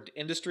important to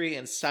industry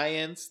and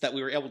science that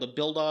we were able to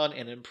build on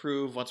and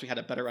improve once we had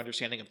a better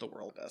understanding of the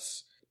world.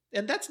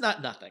 And that's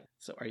not nothing.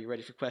 So, are you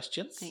ready for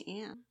questions? I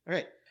am. All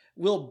right.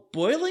 Will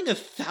boiling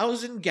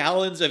 1,000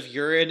 gallons of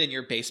urine in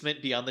your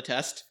basement be on the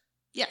test?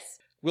 Yes.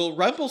 Will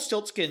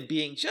Rumpelstiltskin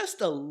being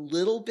just a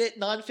little bit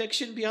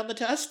nonfiction be on the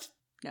test?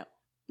 No.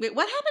 Wait,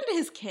 what happened to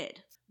his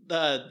kid?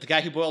 The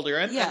guy who boiled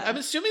urine? Yeah. I'm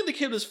assuming the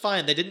kid was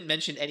fine. They didn't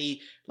mention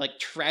any,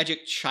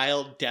 tragic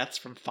child deaths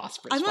from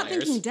phosphorus I'm not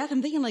fires. thinking death.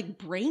 I'm thinking,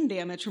 brain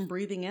damage from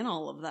breathing in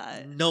all of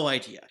that. No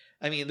idea.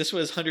 I mean, this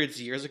was hundreds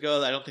of years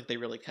ago. I don't think they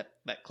really kept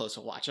that close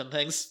a watch on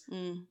things.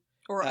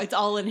 Or it's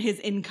all in his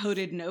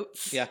encoded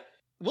notes. Yeah.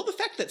 Will the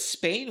fact that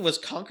Spain was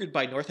conquered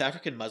by North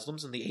African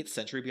Muslims in the 8th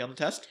century be on the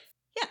test?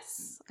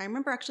 Yes. I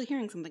remember actually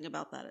hearing something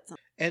about that at some.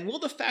 And will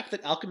the fact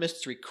that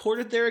alchemists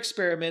recorded their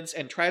experiments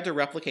and tried to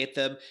replicate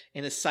them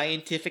in a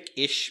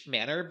scientific-ish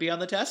manner be on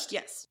the test?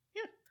 Yes.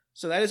 Yeah.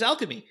 So that is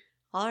alchemy.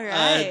 All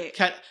right.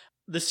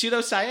 The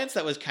pseudoscience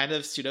that was kind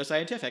of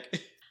pseudoscientific.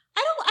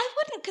 I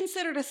wouldn't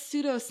consider it a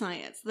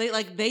pseudoscience.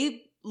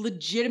 They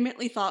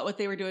legitimately thought what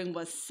they were doing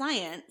was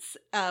science,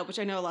 which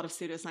I know a lot of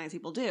pseudoscience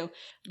people do,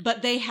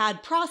 but they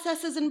had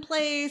processes in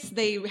place.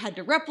 They had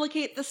to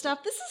replicate the stuff.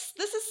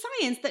 This is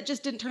science that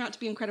just didn't turn out to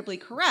be incredibly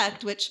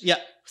correct, which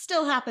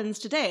still happens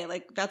today.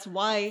 That's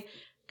why,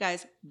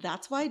 guys,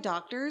 that's why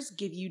doctors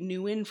give you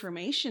new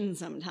information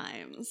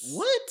sometimes.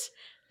 What?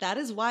 That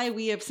is why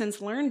we have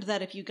since learned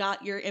that if you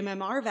got your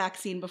MMR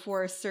vaccine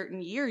before a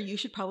certain year, you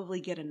should probably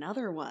get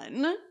another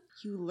one.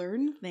 You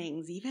learn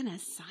things even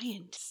as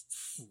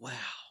scientists. Wow.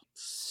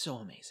 So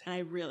amazing. And I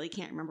really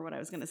can't remember what I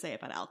was going to say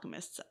about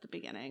alchemists at the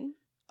beginning.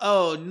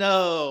 Oh,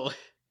 no.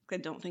 I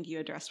don't think you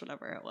addressed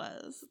whatever it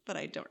was, but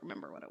I don't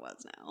remember what it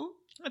was now.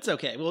 That's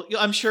okay. Well,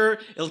 I'm sure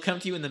it'll come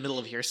to you in the middle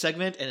of your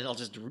segment, and it'll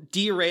just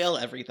derail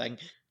everything.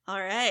 All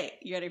right.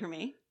 You ready for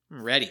me?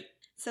 I'm ready.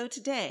 So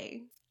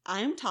today,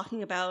 I'm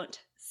talking about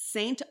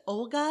Saint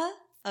Olga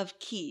of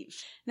Kiev.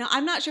 Now,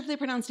 I'm not sure if they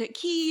pronounced it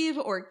Kiev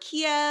or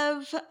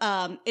Kiev.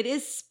 It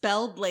is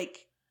spelled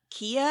like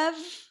Kiev,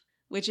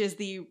 which is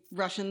the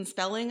Russian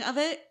spelling of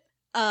it.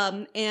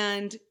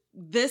 And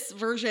this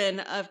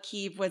version of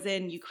Kiev was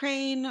in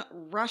Ukraine,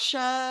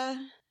 Russia,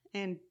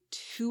 and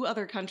 2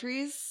 other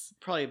countries.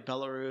 Probably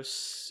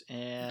Belarus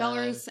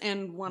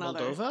and one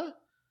Moldova? other.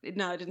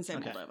 No, it didn't say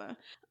Okay.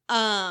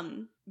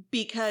 Moldova.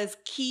 Because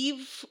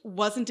Kiev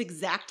wasn't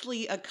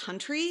exactly a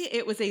country.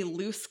 It was a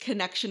loose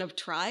connection of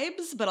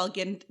tribes, but I'll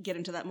get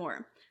into that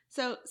more.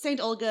 So,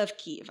 St. Olga of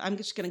Kiev. I'm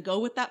just going to go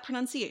with that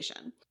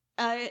pronunciation.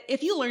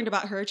 If you learned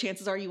about her,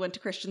 chances are you went to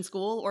Christian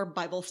school or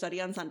Bible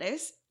study on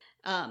Sundays.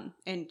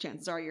 And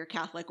chances are you're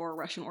Catholic or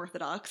Russian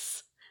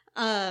Orthodox.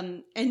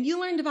 And you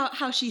learned about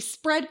how she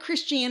spread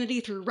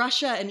Christianity through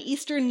Russia and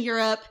Eastern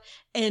Europe,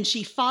 and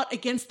she fought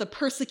against the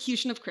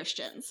persecution of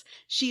Christians.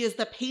 She is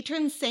the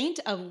patron saint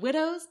of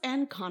widows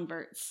and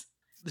converts.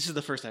 This is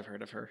the first I've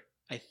heard of her,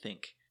 I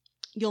think.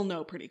 You'll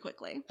know pretty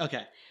quickly.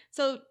 Okay.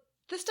 So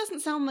this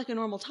doesn't sound like a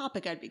normal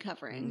topic I'd be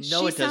covering.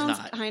 No, it does not.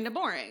 She sounds kind of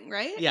boring,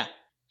 right? Yeah.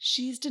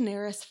 She's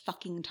Daenerys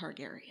fucking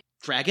Targaryen.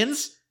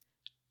 Dragons?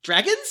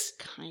 Dragons?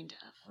 Kind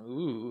of.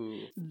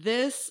 Ooh.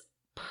 This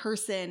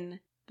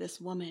person, this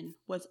woman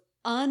was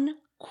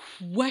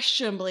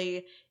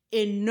unquestionably,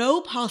 in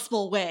no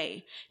possible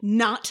way,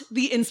 not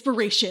the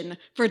inspiration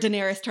for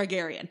Daenerys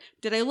Targaryen.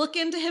 Did I look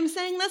into him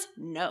saying this?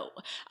 No.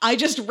 I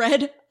just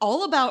read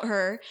all about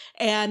her,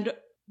 and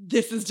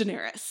this is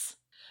Daenerys.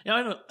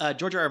 I know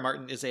George R.R.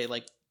 Martin is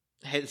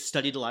has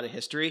studied a lot of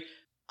history.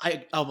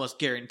 I almost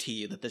guarantee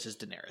you that this is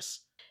Daenerys.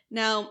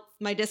 Now,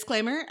 my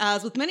disclaimer,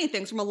 as with many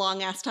things from a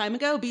long-ass time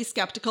ago, be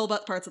skeptical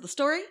about parts of the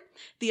story.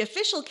 The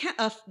official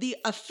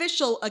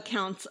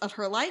accounts of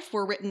her life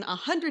were written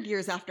 100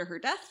 years after her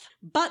death,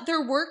 but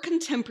there were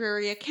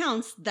contemporary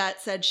accounts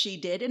that said she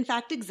did, in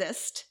fact,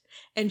 exist,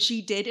 and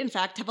she did, in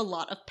fact, have a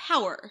lot of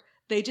power.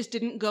 They just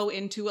didn't go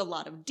into a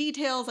lot of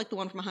details like the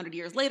one from 100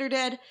 years later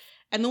did,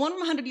 and the one from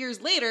 100 years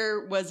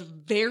later was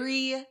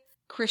very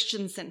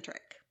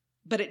Christian-centric.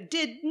 But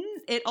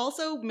it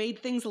also made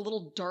things a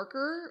little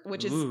darker,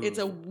 which is, it's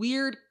a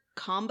weird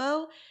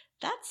combo.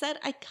 That said,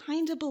 I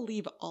kind of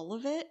believe all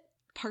of it,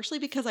 partially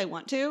because I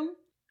want to,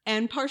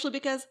 and partially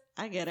because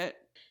I get it.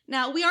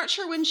 Now, we aren't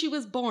sure when she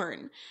was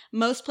born.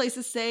 Most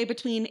places say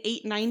between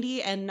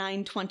 890 and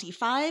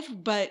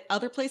 925, but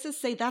other places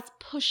say that's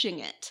pushing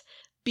it,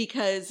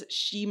 because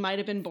she might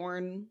have been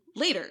born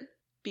later,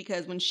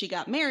 because when she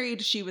got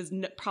married, she was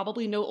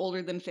probably no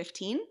older than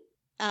 15.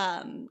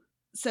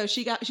 So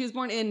she was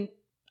born in,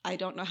 I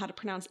don't know how to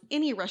pronounce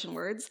any Russian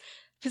words,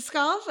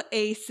 Pskov,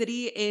 a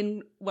city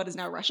in what is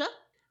now Russia.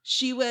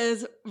 She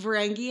was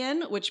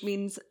Varangian, which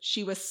means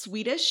she was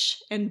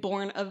Swedish and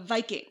born of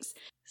Vikings.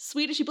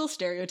 Swedish people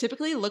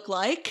stereotypically look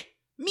like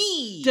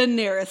me,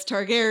 Daenerys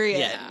Targaryen.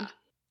 Yeah.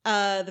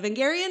 The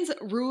Vengarians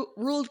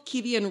ruled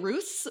Kievan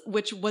Rus,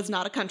 which was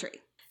not a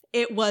country.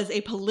 It was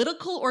a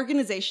political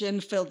organization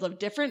filled with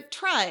different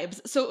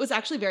tribes, so it was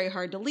actually very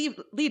hard to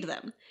lead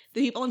them. The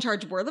people in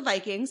charge were the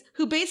Vikings,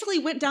 who basically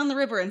went down the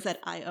river and said,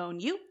 I own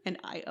you, and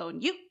I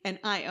own you, and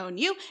I own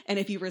you, and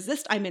if you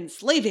resist, I'm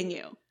enslaving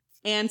you.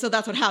 And so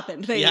that's what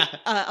happened.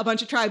 A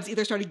bunch of tribes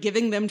either started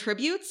giving them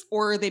tributes,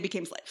 or they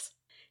became slaves.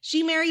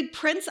 She married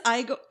Prince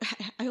Igor.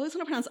 I always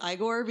want to pronounce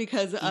Igor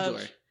because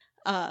of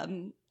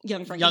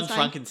Young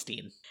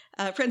Frankenstein.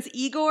 Prince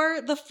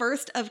Igor the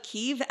First of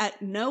Kiev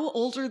at no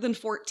older than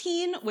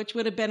 14, which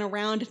would have been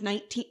around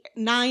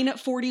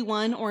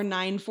 941 or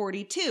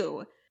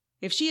 942.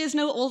 If she is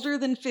no older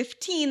than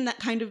 15, that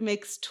kind of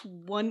makes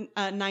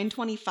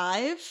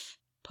 925,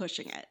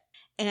 pushing it.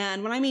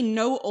 And when I mean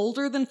no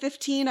older than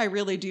 15, I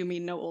really do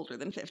mean no older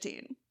than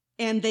 15.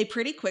 And they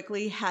pretty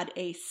quickly had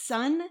a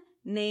son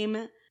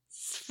named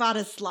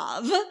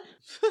Svatoslav.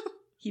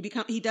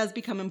 He does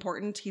become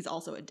important. He's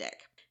also a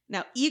dick.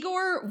 Now,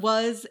 Igor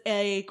was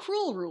a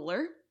cruel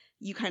ruler.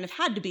 You kind of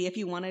had to be if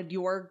you wanted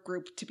your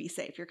group to be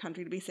safe, your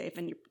country to be safe,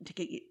 and to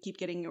keep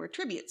getting your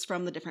tributes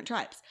from the different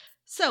tribes.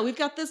 So we've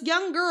got this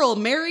young girl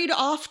married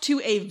off to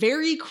a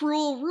very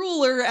cruel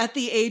ruler at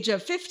the age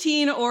of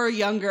 15 or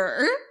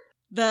younger.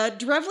 The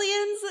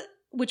Drevlians,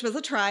 which was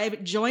a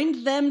tribe,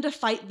 joined them to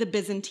fight the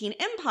Byzantine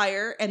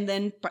Empire and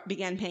then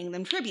began paying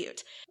them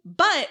tribute.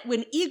 But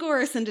when Igor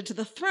ascended to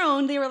the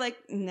throne, they were like,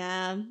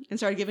 nah, and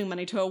started giving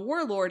money to a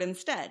warlord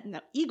instead.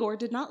 Now, Igor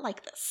did not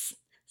like this.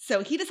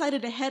 So he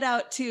decided to head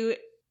out to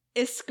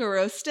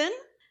Iskorostan,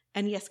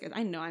 and yes, guys,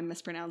 I know I'm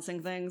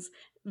mispronouncing things,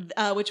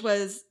 which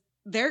was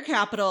their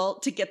capital,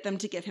 to get them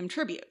to give him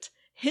tribute.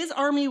 His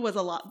army was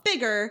a lot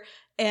bigger,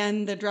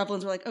 and the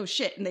Drevlins were like, oh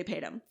shit, and they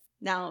paid him.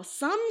 Now,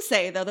 some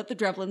say, though, that the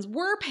Drevlins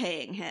were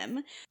paying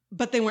him,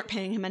 but they weren't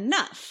paying him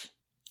enough.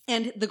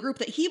 And the group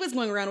that he was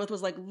going around with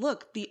was like,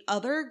 look, the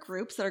other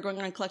groups that are going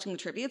around collecting the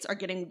tributes are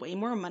getting way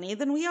more money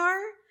than we are.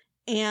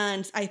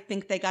 And I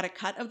think they got a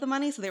cut of the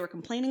money, so they were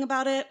complaining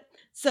about it.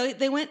 So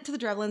they went to the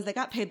Drevlins, they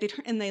got paid,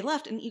 and they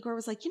left. And Igor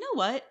was like, you know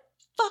what?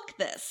 Fuck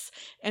this.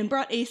 And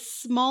brought a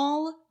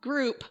small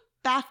group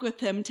back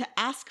with him to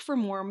ask for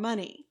more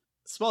money.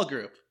 Small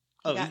group.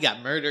 Oh, he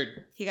got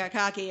murdered. He got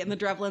cocky. And the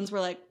Drevlins were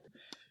like,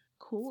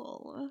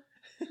 cool.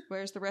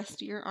 Where's the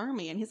rest of your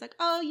army? And he's like,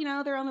 oh,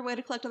 they're on their way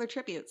to collect other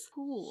tributes.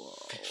 Cool.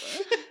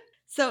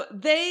 So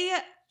they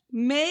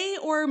may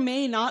or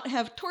may not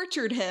have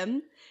tortured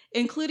him,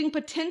 including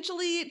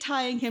potentially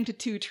tying him to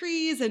 2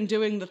 trees and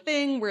doing the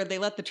thing where they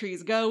let the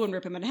trees go and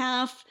rip him in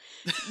half.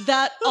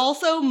 That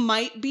also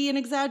might be an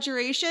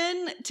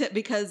exaggeration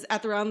because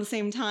at around the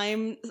same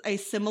time, a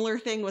similar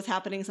thing was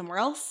happening somewhere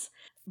else.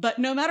 But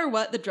no matter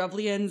what, the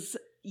Drevlians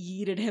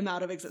yeeted him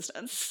out of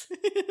existence.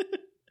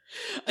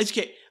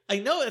 Okay, I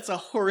know it's a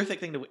horrific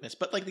thing to witness,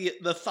 but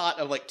the thought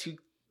of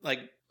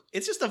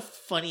it's just a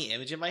funny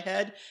image in my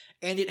head,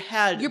 and it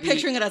had You're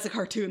picturing it as a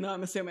cartoon, though,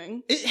 I'm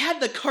assuming. It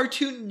had the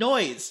cartoon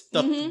noise,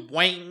 the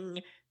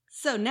wang.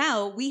 So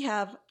now we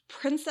have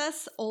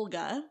Princess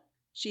Olga.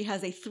 She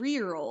has a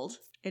 3-year-old,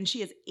 and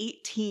she is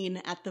 18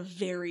 at the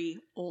very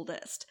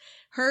oldest.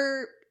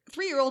 Her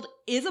 3-year-old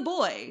is a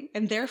boy,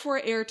 and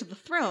therefore heir to the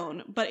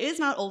throne, but is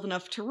not old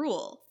enough to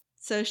rule.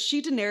 So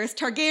she Daenerys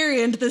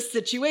Targaryen'd this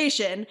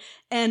situation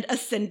and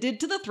ascended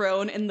to the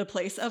throne in the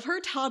place of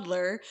her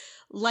toddler,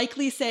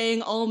 likely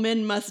saying all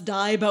men must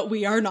die, but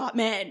we are not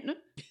men.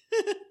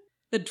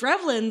 The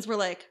Drevlins were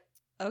like,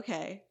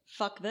 okay,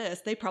 fuck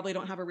this. They probably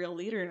don't have a real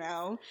leader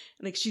now.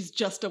 Like, she's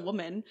just a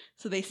woman.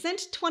 So they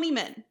sent 20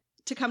 men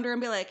to come to her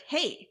and be like,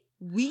 hey,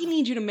 we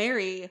need you to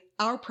marry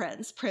our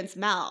prince, Prince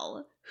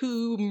Mal,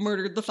 who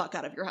murdered the fuck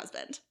out of your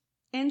husband.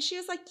 And she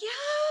was like,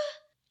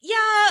 yeah,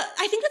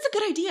 I think that's a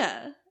good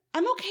idea.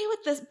 I'm okay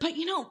with this, but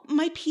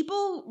my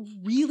people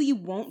really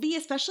won't be,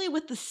 especially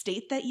with the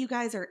state that you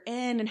guys are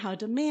in and how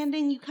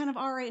demanding you kind of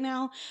are right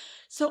now.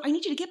 So I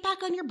need you to get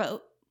back on your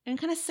boat and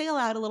kind of sail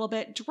out a little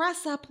bit,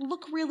 dress up,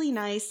 look really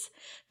nice,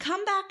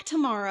 come back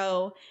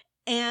tomorrow,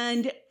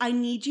 and I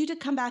need you to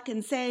come back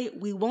and say,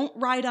 we won't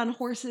ride on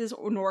horses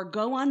nor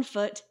go on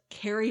foot,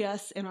 carry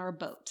us in our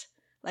boat.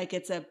 Like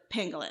it's a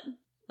pangolin,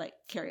 like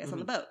carry us on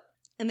the boat.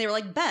 And they were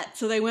like, bet.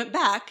 So they went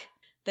back.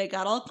 They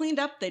got all cleaned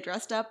up, they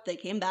dressed up, they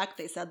came back,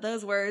 they said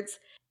those words.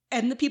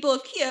 And the people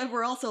of Kiev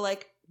were also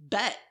like,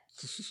 bet.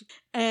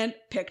 And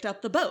picked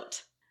up the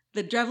boat.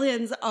 The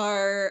Drevlians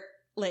are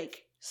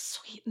like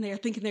sweet, and they're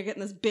thinking they're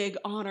getting this big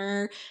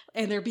honor,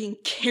 and they're being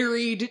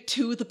carried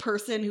to the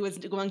person who is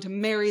going to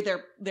marry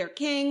their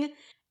king.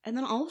 And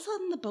then all of a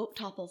sudden the boat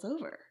topples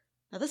over.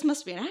 Now this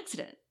must be an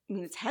accident. I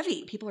mean, it's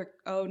heavy. People are,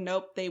 oh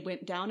nope, they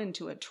went down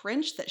into a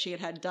trench that she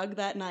had dug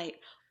that night.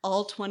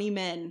 All 20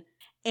 men.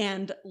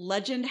 And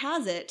legend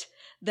has it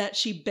that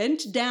she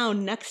bent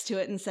down next to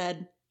it and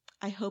said,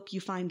 I hope you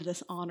find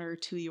this honor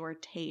to your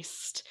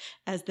taste,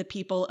 as the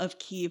people of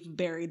Kiev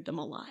buried them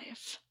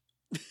alive.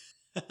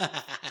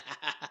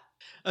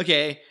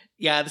 Okay,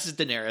 yeah, this is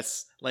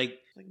Daenerys. Like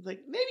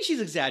maybe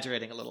she's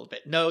exaggerating a little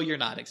bit. No, you're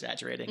not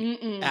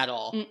exaggerating at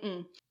all.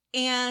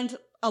 And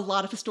a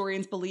lot of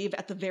historians believe,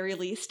 at the very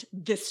least,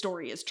 this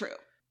story is true.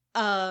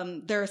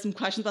 There are some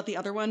questions about the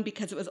other one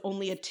because it was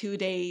only a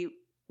 2-day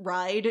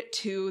ride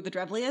to the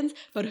Drevlians,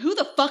 but who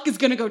the fuck is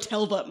gonna go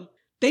tell them?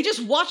 They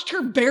just watched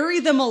her bury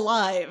them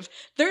alive.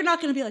 They're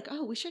not gonna be like,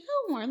 oh, we should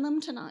go warn them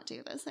to not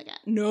do this again.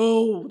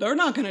 No, they're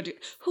not gonna do.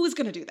 Who's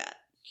gonna do that?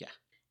 Yeah.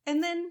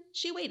 And then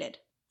she waited.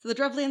 So the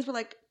Drevlians were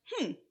like,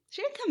 she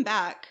didn't come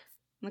back.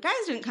 And the guys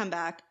didn't come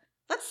back.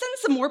 Let's send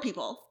some more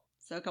people.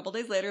 So a couple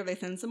days later, they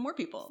send some more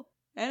people.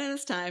 And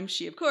this time,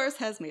 she, of course,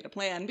 has made a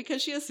plan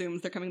because she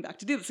assumes they're coming back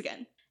to do this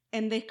again.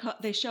 And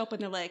they show up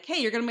and they're like,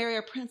 hey, you're going to marry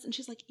our prince. And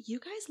she's like, you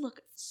guys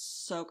look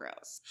so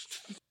gross.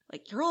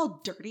 Like, you're all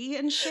dirty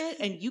and shit.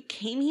 And you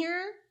came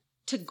here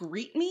to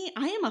greet me?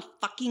 I am a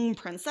fucking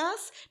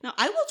princess. Now,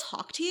 I will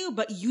talk to you,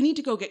 but you need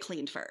to go get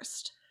cleaned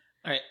first.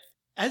 All right.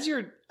 I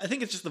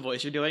think it's just the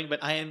voice you're doing,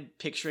 but I am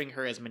picturing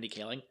her as Mindy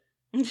Kaling.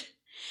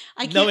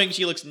 Knowing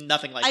she looks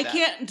nothing like that. I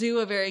can't do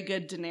a very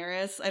good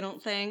Daenerys, I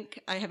don't think.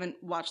 I haven't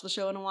watched the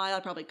show in a while. I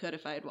probably could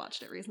if I had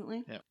watched it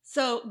recently. Yeah.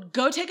 So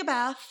go take a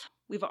bath.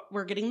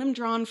 We're getting them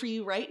drawn for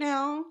you right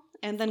now,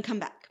 and then come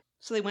back.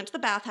 So they went to the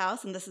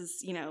bathhouse, and this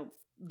is,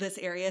 this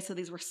area. So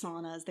these were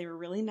saunas. They were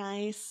really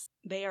nice.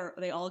 They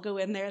all go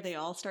in there. They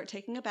all start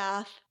taking a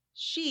bath.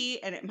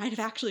 She, and it might have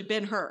actually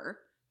been her,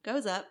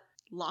 goes up,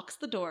 locks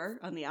the door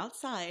on the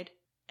outside,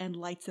 and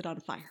lights it on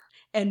fire.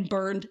 And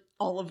burned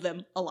all of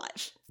them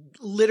alive.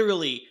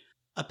 Literally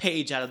a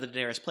page out of the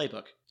Daenerys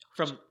playbook.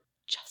 From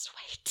Just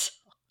wait.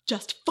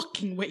 Just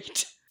fucking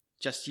wait.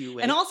 Just you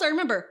wait. And also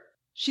remember,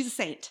 she's a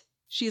saint.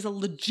 She is a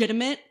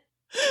legitimate,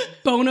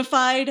 bona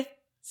fide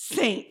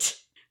saint.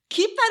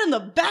 Keep that in the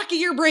back of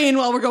your brain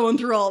while we're going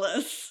through all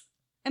this.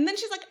 And then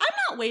she's like, I'm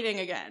not waiting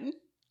again.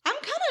 I'm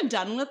kind of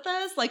done with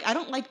this. Like, I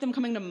don't like them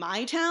coming to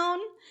my town.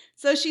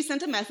 So she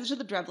sent a message to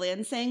the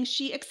Drevlians saying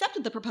she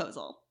accepted the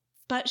proposal.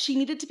 But she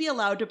needed to be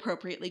allowed to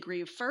appropriately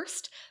grieve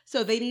first.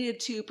 So they needed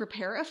to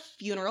prepare a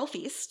funeral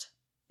feast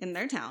in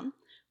their town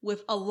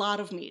with a lot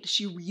of mead.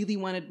 She really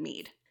wanted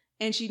mead.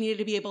 And she needed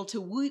to be able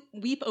to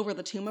weep over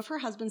the tomb of her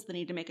husband, so they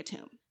needed to make a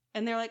tomb.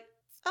 And they're like,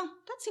 oh,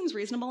 that seems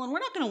reasonable, and we're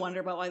not going to wonder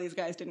about why these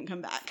guys didn't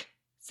come back.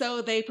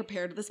 So they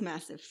prepared this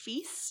massive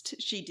feast.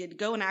 She did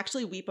go and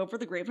actually weep over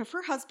the grave of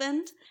her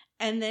husband.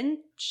 And then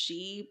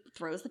she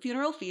throws the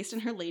funeral feast,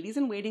 and her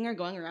ladies-in-waiting are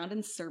going around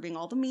and serving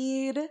all the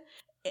mead.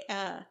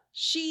 And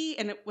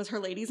it was her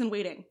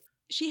ladies-in-waiting.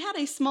 She had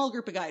a small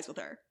group of guys with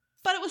her,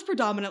 but it was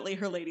predominantly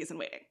her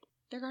ladies-in-waiting.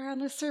 They're around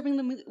there serving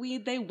the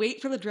weed. They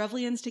wait for the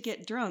Drevlians to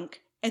get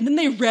drunk. And then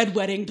they red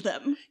weddinged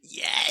them.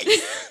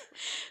 Yes!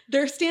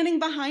 They're standing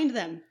behind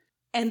them.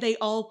 And they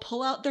all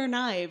pull out their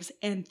knives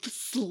and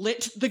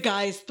slit the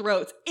guys'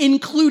 throats,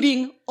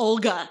 including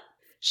Olga.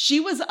 She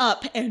was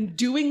up and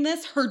doing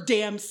this her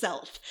damn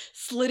self,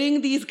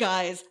 slitting these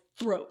guys'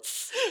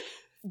 throats.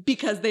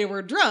 Because they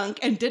were drunk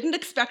and didn't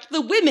expect the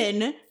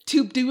women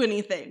to do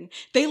anything.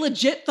 They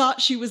legit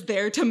thought she was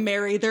there to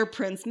marry their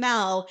Prince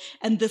Mal,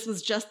 and this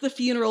was just the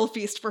funeral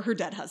feast for her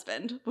dead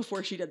husband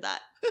before she did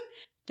that.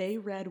 They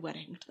red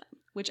weddinged them,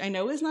 which I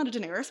know is not a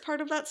Daenerys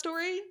part of that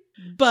story,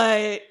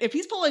 but if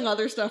he's pulling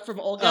other stuff from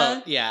Olga...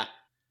 Oh, yeah.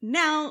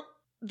 Now,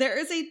 there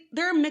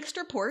are mixed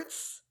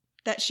reports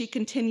that she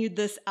continued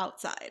this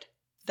outside.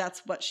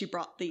 That's what she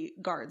brought the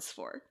guards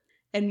for,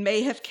 and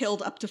may have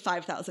killed up to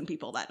 5,000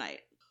 people that night.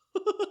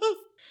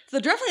 So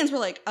the Drevlians were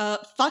like,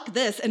 fuck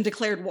this, and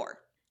declared war.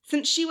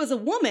 Since she was a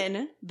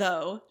woman,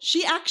 though,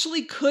 she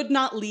actually could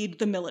not lead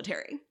the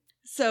military.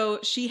 So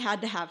she had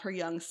to have her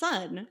young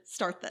son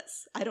start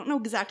this. I don't know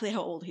exactly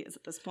how old he is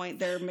at this point.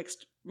 There are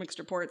mixed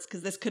reports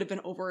because this could have been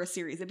over a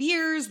series of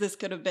years. This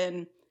could have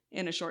been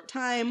in a short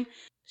time.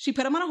 She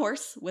put him on a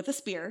horse with a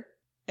spear,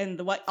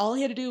 and all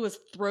he had to do was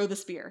throw the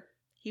spear.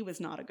 He was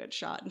not a good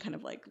shot and kind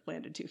of like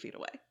landed 2 feet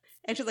away.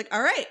 And she's like,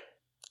 all right,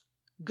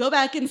 go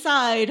back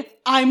inside.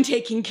 I'm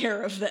taking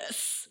care of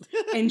this.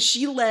 And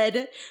she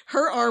led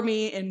her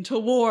army into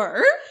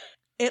war.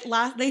 They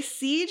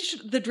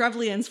sieged the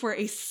Drevlians for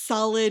a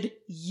solid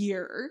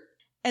year.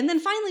 And then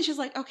finally she's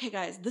like, okay,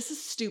 guys, this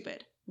is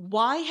stupid.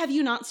 Why have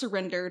you not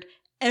surrendered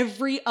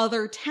every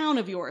other town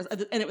of yours?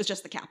 And it was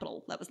just the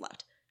capital that was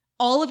left.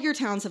 All of your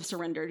towns have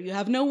surrendered. You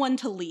have no one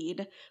to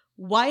lead.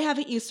 Why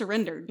haven't you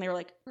surrendered? And they were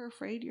like, we're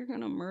afraid you're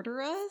going to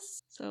murder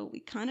us. So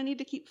we kind of need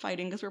to keep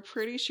fighting because we're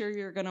pretty sure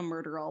you're going to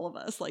murder all of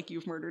us like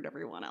you've murdered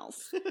everyone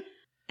else.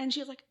 And she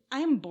was like,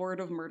 I am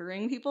bored of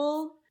murdering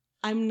people.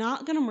 I'm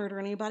not going to murder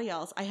anybody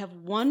else. I have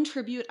one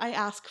tribute I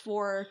ask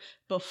for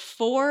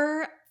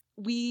before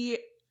we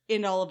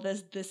end all of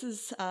this. This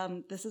is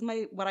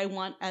what I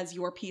want as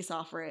your peace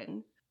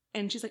offering.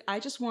 And she's like,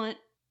 I just want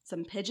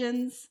some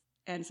pigeons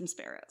and some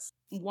sparrows.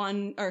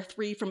 1 or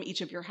 3 from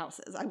each of your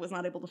houses. I was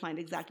not able to find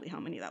exactly how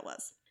many that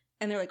was.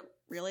 And they're like,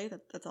 really?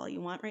 That's all you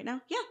want right now?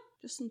 Yeah,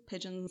 just some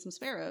pigeons and some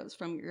sparrows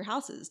from your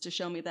houses to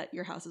show me that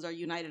your houses are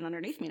united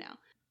underneath me now.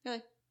 You're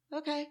like,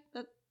 okay,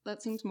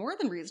 that seems more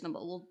than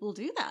reasonable. We'll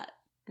do that.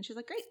 And she's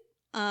like, great.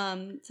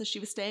 So she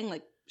was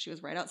she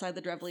was right outside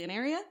the Drevlian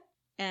area,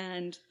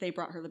 and they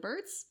brought her the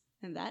birds.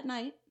 And that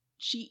night,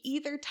 she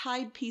either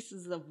tied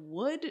pieces of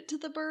wood to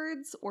the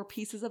birds or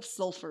pieces of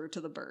sulfur to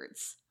the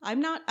birds.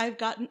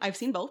 I've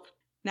seen both.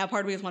 Now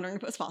part of me is wondering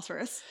if it was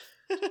phosphorus.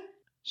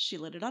 She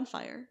lit it on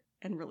fire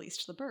and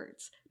released the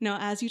birds. Now,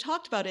 as you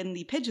talked about in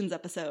the pigeons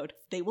episode,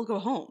 they will go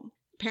home.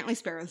 Apparently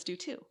sparrows do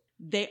too.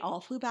 They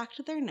all flew back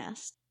to their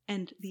nest,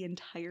 and the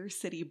entire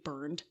city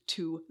burned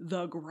to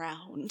the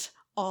ground.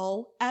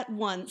 All at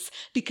once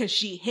because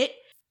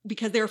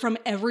they were from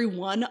every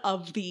one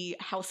of the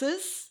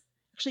houses.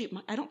 Actually,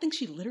 I don't think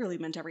she literally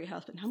meant every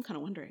house, but now I'm kind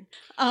of wondering.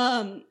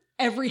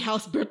 Every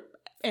house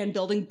and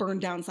building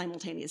burned down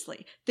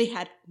simultaneously. They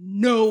had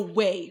no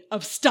way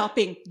of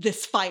stopping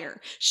this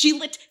fire. She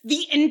lit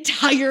the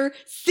entire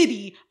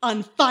city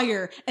on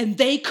fire, and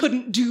they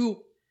couldn't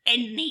do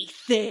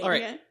anything. All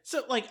right.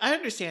 So, I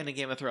understand in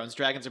Game of Thrones,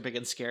 dragons are big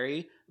and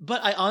scary,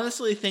 but I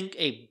honestly think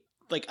a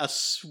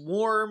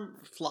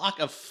flock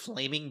of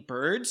flaming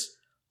birds,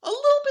 a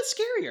little bit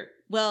scarier.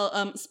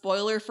 Well,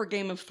 spoiler for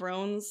Game of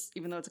Thrones,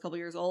 even though it's a couple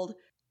years old,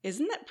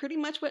 isn't that pretty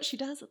much what she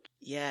does?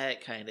 Yeah,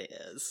 it kind of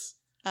is.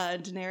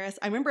 Daenerys,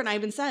 I remember, and I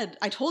even said,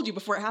 I told you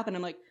before it happened,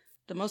 I'm like,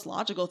 the most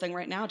logical thing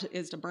right now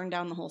is to burn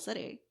down the whole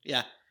city.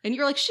 Yeah. And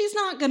you're like, she's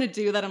not gonna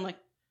do that. I'm like,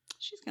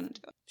 she's gonna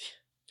do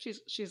it.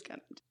 She's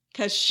gonna,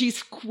 because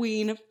she's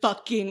Queen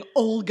fucking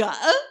Olga.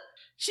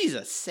 She's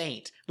a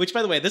saint. Which,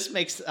 by the way, this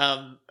makes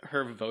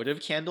her votive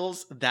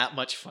candles that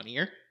much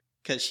funnier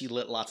because she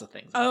lit lots of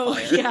things on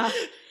fire.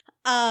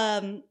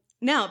 Yeah.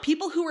 Now,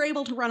 people who were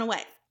able to run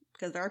away,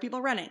 because there are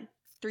people running,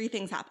 3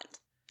 things happened.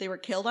 They were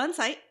killed on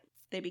sight,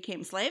 they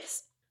became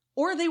slaves,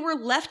 or they were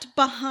left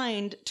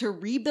behind to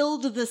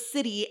rebuild the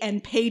city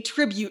and pay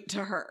tribute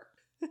to her.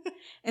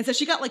 And so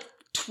she got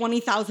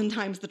 20,000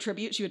 times the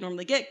tribute she would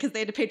normally get because they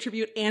had to pay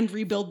tribute and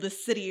rebuild the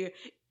city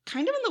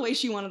kind of in the way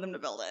she wanted them to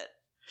build it.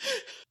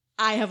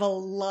 I have a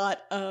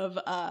lot of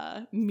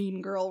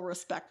mean girl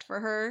respect for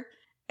her.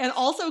 And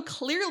also,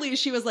 clearly,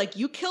 she was like,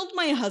 you killed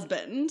my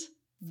husband.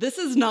 This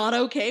is not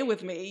okay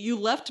with me. You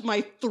left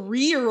my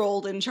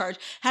 3-year-old in charge.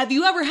 Have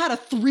you ever had a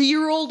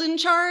 3-year-old in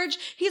charge?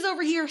 He's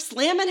over here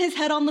slamming his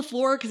head on the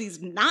floor because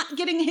he's not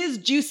getting his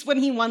juice when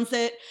he wants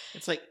it.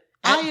 It's like,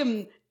 I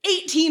am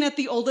 18 at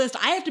the oldest.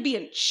 I have to be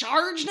in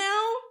charge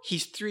now?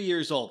 He's 3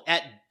 years old.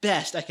 At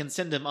best, I can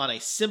send him on a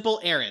simple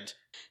errand.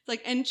 It's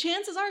like, and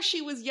chances are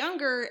she was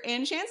younger,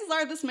 and chances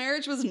are this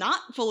marriage was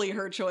not fully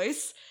her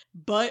choice,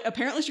 but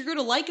apparently she grew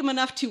to like him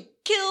enough to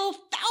kill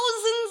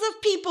thousands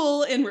of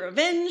people in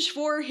revenge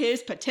for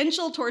his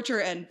potential torture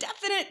and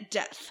definite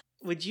death.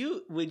 Would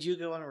you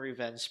go on a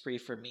revenge spree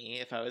for me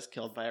if I was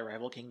killed by a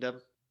rival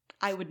kingdom?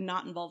 I would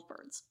not involve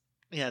birds.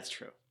 Yeah, that's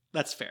true.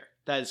 That's fair.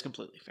 That is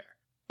completely fair.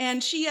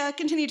 And she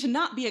continued to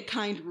not be a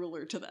kind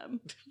ruler to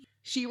them.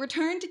 She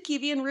returned to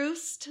Kievan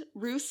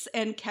Rus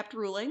and kept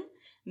ruling.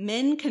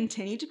 Men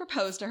continued to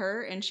propose to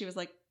her, and she was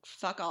like,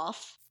 fuck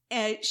off.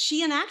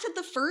 She enacted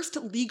the first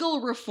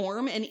legal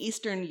reform in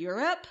Eastern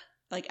Europe,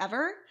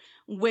 ever,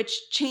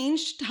 which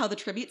changed how the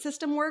tribute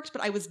system worked,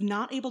 but I was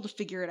not able to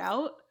figure it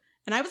out.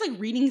 And I was,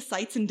 reading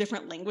sites in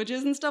different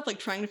languages and stuff,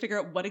 trying to figure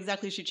out what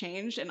exactly she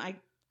changed, and I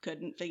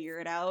couldn't figure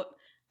it out.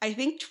 I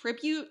think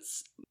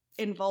tributes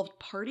involved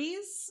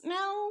parties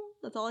now.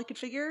 That's all I could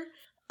figure.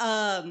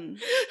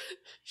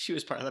 She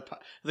was part of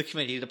the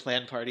committee to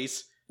plan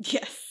parties.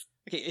 Yes.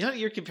 Okay,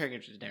 you're comparing her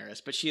to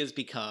Daenerys, but she has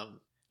become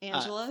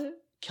Angela?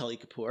 Kelly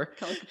Kapoor.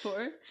 Kelly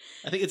Kapoor.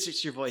 I think it's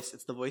just your voice.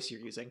 It's the voice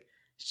you're using.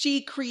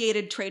 She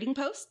created trading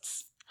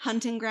posts,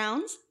 hunting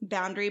grounds,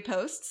 boundary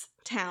posts,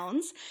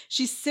 towns.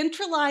 She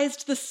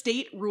centralized the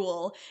state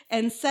rule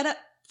and set up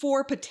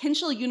for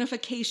potential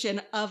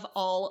unification of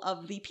all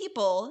of the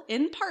people,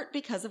 in part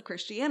because of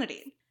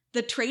Christianity.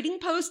 The trading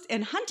posts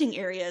and hunting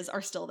areas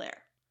are still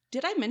there.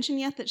 Did I mention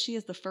yet that she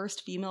is the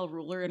first female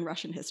ruler in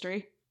Russian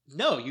history?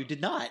 No, you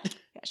did not.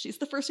 Yeah, she's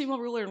the first female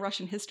ruler in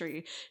Russian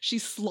history. She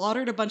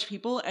slaughtered a bunch of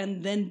people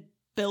and then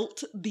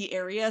built the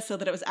area so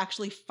that it was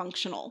actually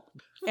functional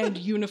and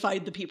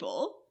unified the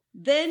people.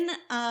 Then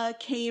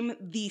came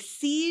the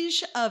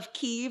siege of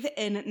Kiev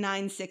in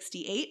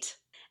 968,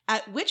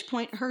 at which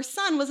point her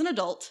son was an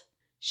adult.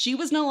 She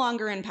was no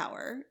longer in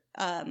power.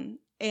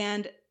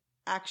 And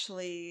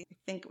actually, I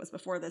think it was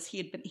before this,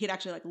 he'd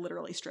actually like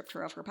literally stripped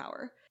her of her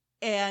power.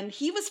 And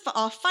he was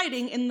off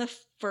fighting in the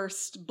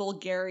First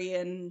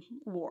Bulgarian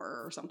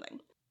War or something.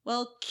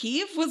 Well,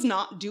 Kiev was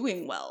not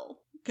doing well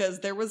because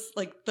there was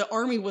like the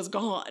army was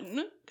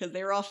gone because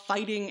they were off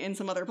fighting in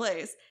some other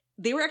place.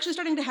 They were actually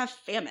starting to have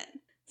famine.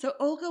 So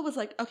Olga was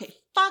like, okay,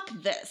 fuck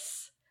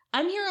this.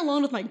 I'm here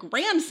alone with my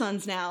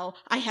grandsons now.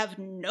 I have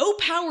no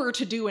power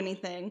to do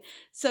anything.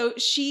 So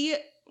she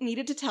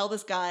needed to tell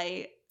this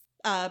guy,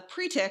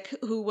 Pritik,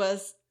 who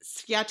was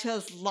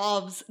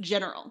Svyatoslav's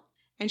general.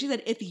 And she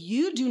said, if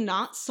you do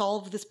not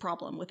solve this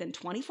problem within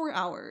 24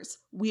 hours,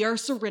 we are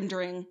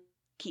surrendering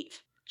Kiev.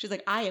 She's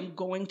like, I am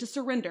going to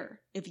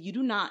surrender if you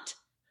do not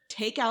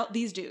take out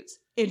these dudes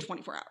in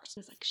 24 hours.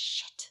 He's like,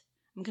 shit,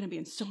 I'm going to be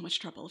in so much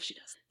trouble if she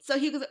does. So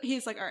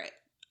he's like, all right,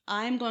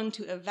 I'm going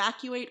to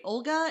evacuate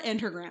Olga and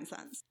her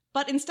grandsons.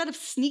 But instead of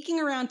sneaking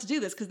around to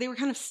do this, because they were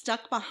kind of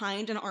stuck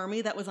behind an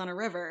army that was on a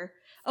river.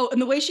 Oh, and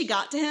the way she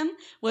got to him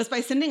was by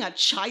sending a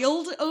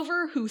child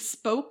over who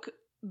spoke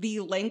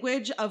the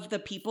language of the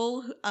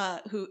people,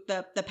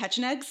 the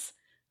Pechenegs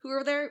who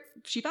were there.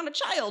 She found a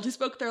child who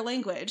spoke their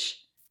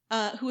language,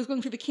 who was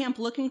going through the camp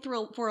looking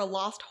for a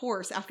lost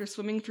horse after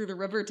swimming through the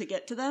river to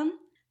get to them.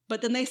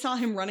 But then they saw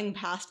him running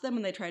past them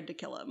and they tried to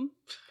kill him.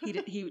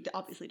 He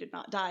obviously did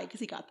not die because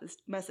he got this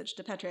message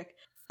to Petrik.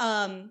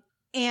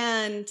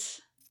 And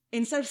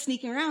instead of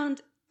sneaking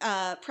around,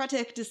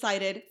 Pritik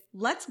decided,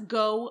 let's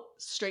go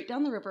straight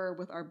down the river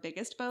with our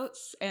biggest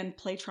boats and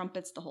play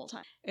trumpets the whole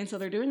time. And so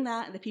they're doing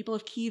that, and the people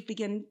of Kiev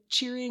begin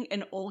cheering,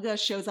 and Olga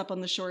shows up on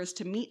the shores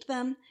to meet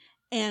them.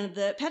 And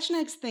the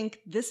Pechenegs think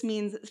this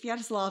means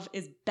Svyatoslav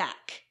is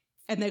back.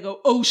 And they go,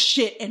 oh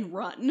shit, and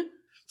run.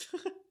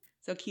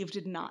 So Kiev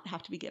did not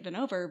have to be given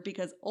over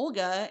because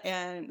Olga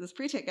and this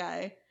Pritik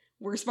guy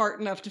were smart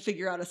enough to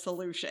figure out a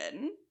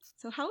solution.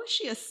 So how is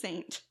she a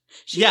saint?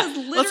 She has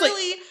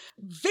literally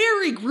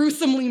very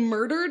gruesomely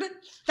murdered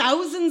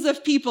thousands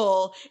of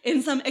people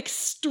in some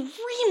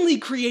extremely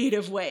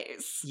creative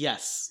ways.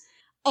 Yes.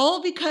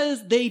 All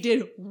because they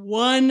did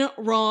one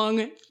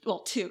wrong, well,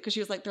 two, because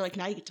she was like, they're like,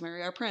 now you get to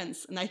marry our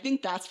prince. And I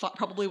think that's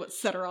probably what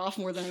set her off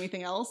more than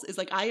anything else, is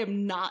like, I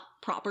am not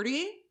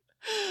property.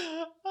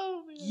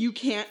 Oh, man. You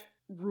can't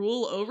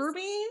rule over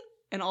me.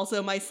 And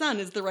also my son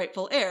is the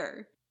rightful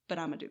heir. But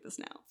I'm gonna do this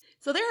now.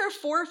 So there are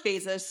 4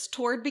 phases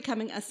toward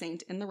becoming a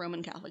saint in the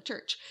Roman Catholic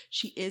Church.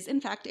 She is, in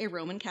fact, a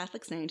Roman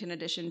Catholic saint in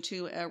addition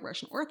to a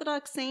Russian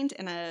Orthodox saint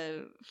and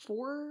a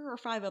 4 or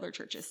 5 other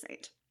churches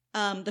saint.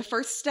 The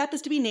first step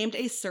is to be named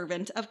a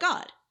servant of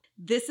God.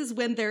 This is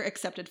when they're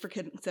accepted for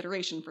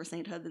consideration for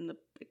sainthood, and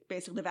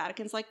basically the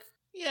Vatican's like,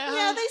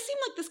 yeah, they seem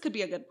like this could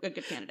be a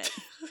good candidate.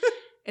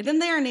 And then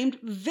they are named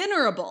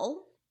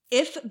venerable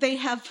if they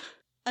have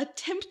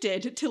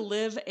attempted to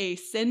live a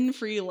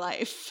sin-free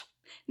life.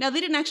 Now, they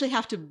didn't actually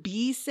have to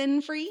be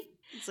sin-free,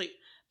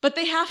 but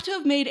they have to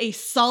have made a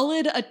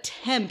solid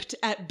attempt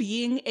at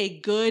being a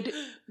good,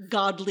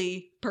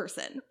 godly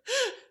person.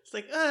 It's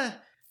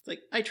like,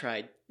 I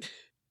tried.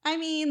 I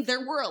mean,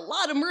 there were a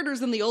lot of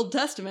murders in the Old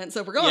Testament,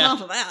 so we're going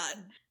off of that.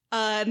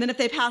 And then if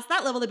they pass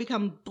that level, they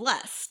become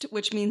blessed,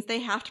 which means they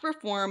have to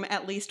perform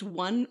at least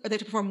one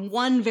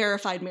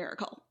verified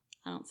miracle.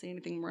 I don't see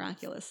anything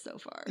miraculous so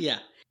far. Yeah.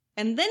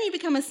 And then you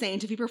become a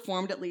saint if you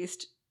performed at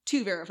least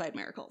 2 verified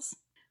miracles.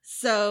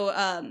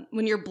 So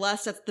when you're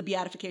blessed, that's the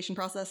beatification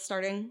process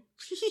starting.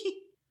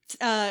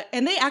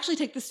 And they actually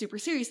take this super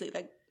seriously.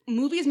 Like,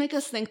 movies make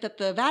us think that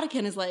the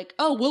Vatican is like,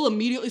 oh, we'll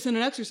immediately send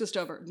an exorcist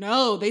over.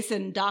 No, they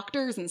send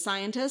doctors and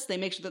scientists. They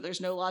make sure that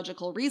there's no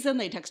logical reason.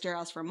 They text your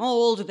house for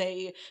mold.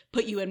 They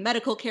put you in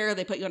medical care.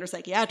 They put you under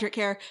psychiatric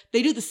care.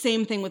 They do the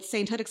same thing with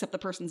sainthood, except the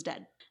person's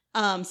dead.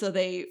 So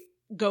they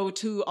go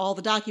to all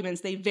the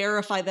documents. They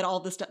verify that all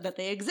the stuff, that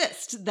they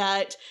exist,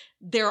 that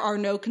there are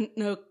no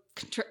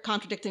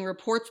contradicting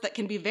reports that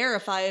can be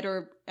verified,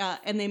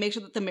 and they make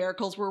sure that the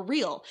miracles were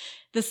real.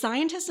 The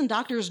scientists and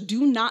doctors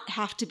do not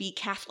have to be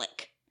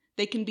Catholic.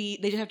 They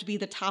just have to be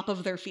the top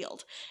of their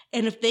field.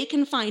 And if they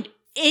can find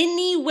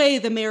any way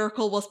the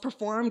miracle was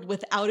performed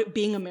without it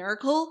being a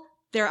miracle,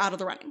 they're out of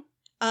the running.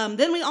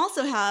 Then we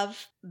also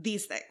have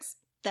these things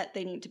that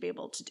they need to be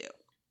able to do.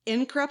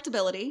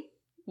 Incorruptibility,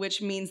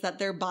 which means that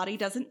their body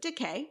doesn't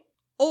decay,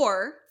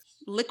 or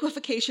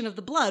liquefaction of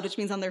the blood, which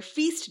means on their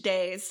feast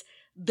days,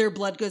 their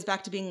blood goes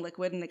back to being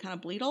liquid and they kind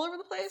of bleed all over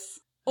the place.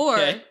 Or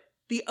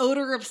the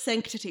odor of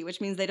sanctity, which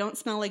means they don't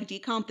smell like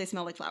decomp, they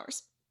smell like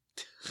flowers.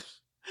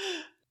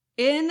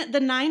 In the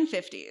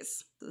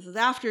 950s, this is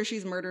after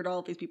she's murdered all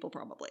of these people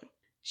probably,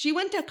 she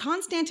went to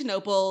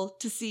Constantinople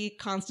to see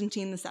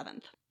Constantine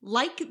VII.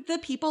 Like the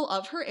people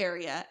of her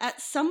area, at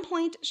some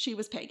point she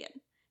was pagan.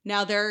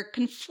 Now, there are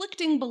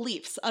conflicting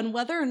beliefs on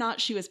whether or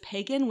not she was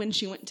pagan when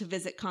she went to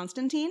visit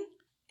Constantine,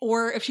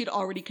 or if she'd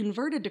already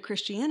converted to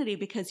Christianity,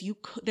 because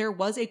there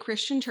was a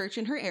Christian church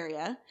in her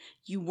area.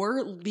 You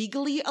were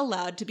legally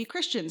allowed to be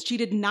Christians. She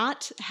did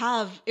not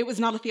have, it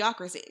was not a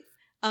theocracy.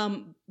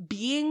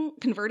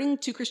 Converting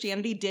to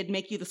Christianity did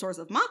make you the source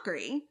of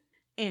mockery,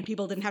 and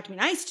people didn't have to be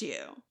nice to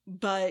you,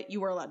 but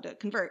you were allowed to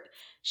convert.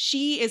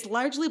 She is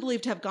largely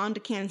believed to have gone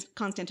to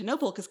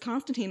Constantinople because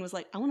Constantine was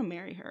like, I want to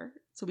marry her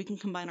so we can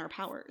combine our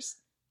powers.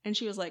 And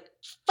she was like,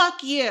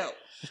 fuck you.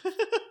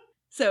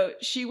 So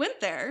she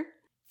went there,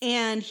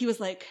 and he was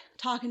like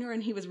talking to her,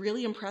 and he was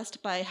really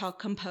impressed by how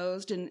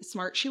composed and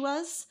smart she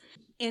was.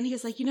 And he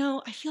was like,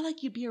 I feel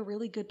like you'd be a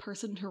really good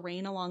person to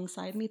reign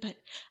alongside me, but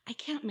I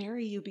can't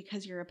marry you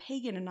because you're a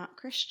pagan and not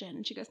Christian.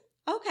 And she goes,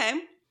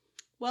 okay,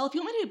 well, if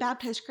you want me to be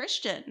baptized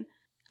Christian,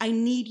 I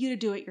need you to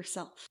do it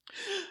yourself.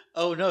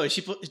 Oh, no.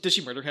 Does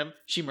she murder him?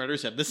 She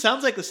murders him. This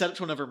sounds like the setup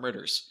to one of her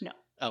murders. No.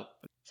 Oh.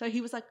 So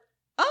he was like,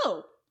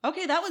 oh,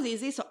 okay, that was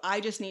easy. So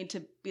I just need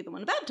to be the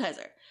one to baptize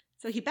her.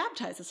 So he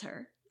baptizes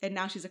her, and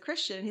now she's a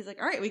Christian. And he's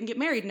like, all right, we can get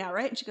married now,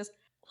 right? And she goes,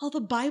 well,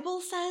 the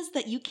Bible says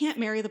that you can't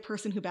marry the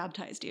person who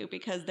baptized you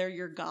because they're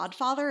your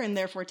godfather and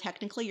therefore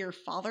technically your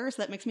father.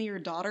 So that makes me your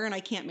daughter and I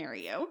can't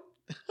marry you.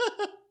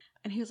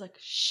 And he was like,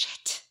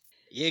 shit.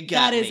 You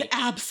got me. That is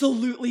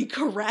absolutely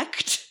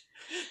correct.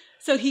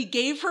 So he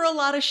gave her a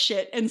lot of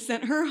shit and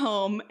sent her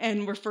home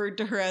and referred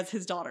to her as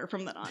his daughter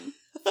from then on.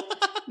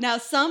 Now,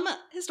 some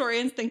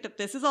historians think that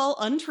this is all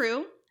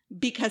untrue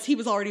because he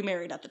was already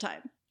married at the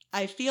time.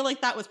 I feel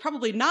like that was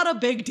probably not a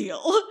big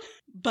deal.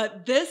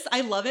 But this,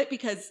 I love it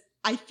because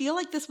I feel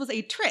like this was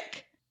a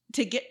trick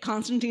to get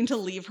Constantine to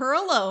leave her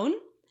alone.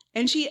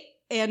 And she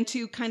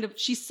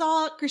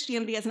saw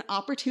Christianity as an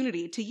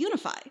opportunity to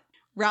unify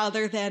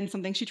rather than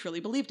something she truly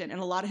believed in. And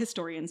a lot of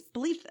historians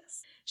believe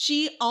this.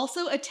 She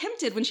also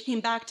attempted, when she came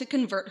back, to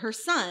convert her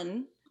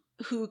son,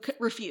 who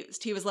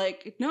refused. He was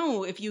like,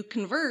 no, if you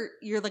convert,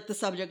 you're like the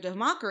subject of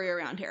mockery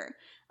around here.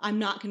 I'm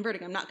not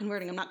converting.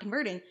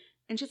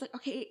 And she's like,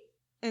 okay.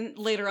 And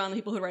later on, the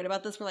people who write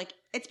about this were like,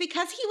 it's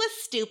because he was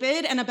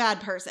stupid and a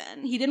bad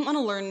person. He didn't want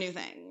to learn new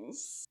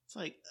things. It's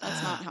like,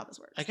 that's not how this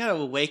works. I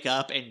gotta wake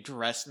up and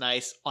dress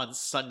nice on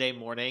Sunday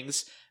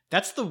mornings.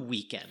 That's the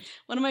weekend.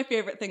 One of my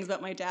favorite things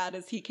about my dad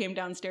is he came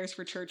downstairs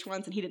for church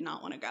once and he did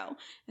not want to go.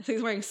 And so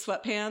he's wearing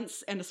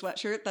sweatpants and a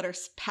sweatshirt that are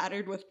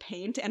spattered with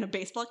paint and a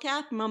baseball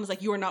cap. Mom was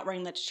like, you are not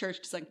wearing that to church.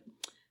 She's like,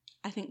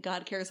 I think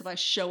God cares if I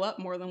show up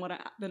more than what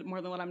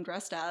I'm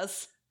dressed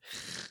as.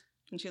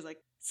 And she was like,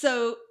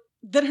 so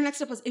then her next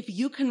step was, if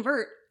you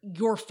convert,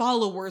 your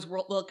followers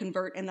will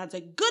convert, and that's a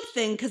good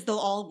thing because they'll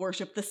all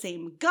worship the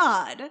same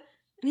God. And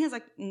he was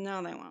like,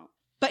 no, they won't.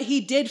 But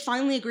he did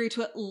finally agree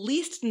to at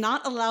least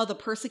not allow the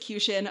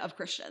persecution of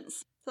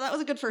Christians. So that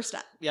was a good first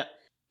step. Yeah.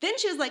 Then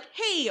she was like,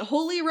 hey,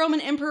 Holy Roman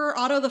Emperor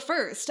Otto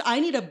I, I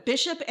need a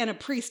bishop and a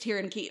priest here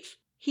in Kiev.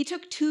 He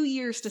took 2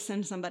 years to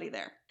send somebody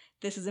there.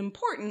 This is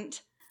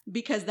important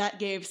because that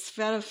gave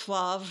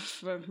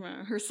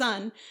Svetoslav, her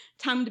son,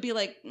 time to be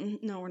like,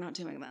 no, we're not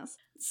doing this.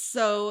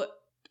 So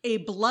a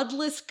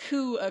bloodless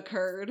coup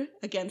occurred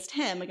against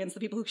him, against the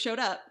people who showed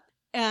up,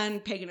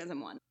 and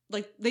paganism won.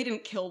 Like, they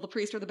didn't kill the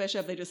priest or the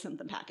bishop, they just sent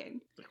them packing.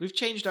 We've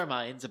changed our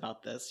minds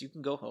about this. You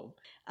can go home.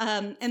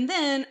 And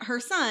then her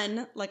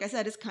son, like I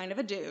said, is kind of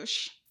a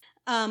douche,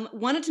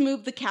 wanted to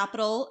move the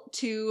capital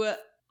to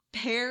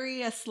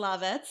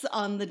Pereyaslavetz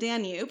on the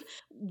Danube,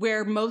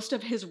 where most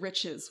of his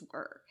riches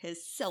were.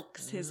 His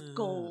silks, his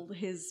gold,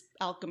 his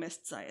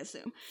alchemists, I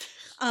assume.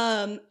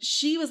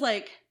 She was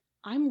like,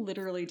 I'm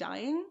literally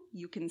dying.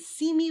 You can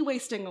see me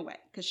wasting away,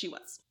 because she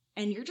was.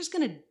 And you're just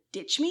going to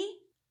ditch me?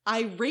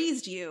 I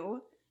raised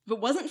you. If it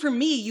wasn't for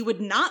me, you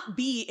would not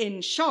be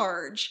in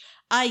charge.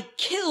 I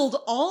killed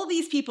all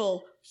these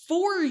people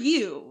for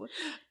you.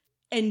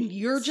 And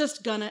you're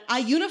just gonna... I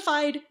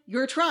unified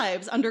your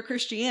tribes under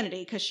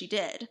Christianity, because she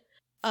did.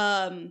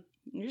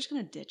 You're just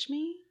gonna ditch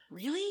me?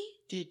 Really?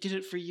 Did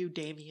it for you,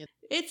 Damien.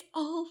 It's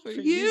all for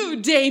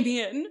you,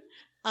 Damien.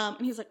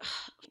 And he's like,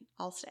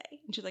 I'll stay.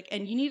 And she's like,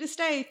 and you need to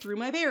stay through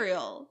my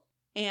burial.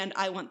 And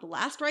I want the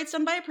last rites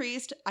done by a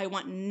priest. I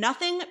want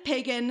nothing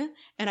pagan,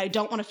 and I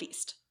don't want a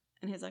feast.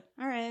 And he's like,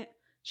 all right.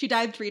 She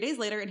died 3 days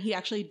later, and he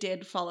actually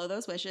did follow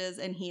those wishes,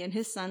 and he and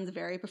his sons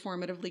very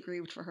performatively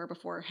grieved for her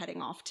before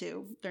heading off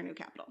to their new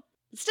capital.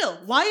 Still,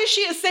 why is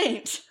she a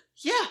saint?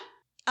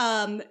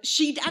 Yeah.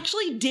 She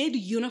actually did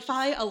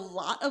unify a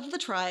lot of the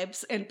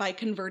tribes, and by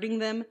converting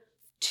them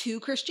to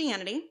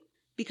Christianity,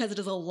 because it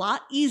is a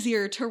lot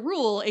easier to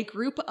rule a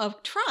group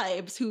of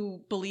tribes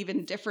who believe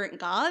in different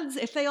gods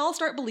if they all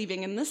start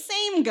believing in the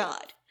same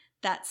god.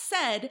 That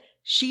said,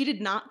 she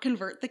did not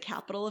convert the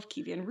capital of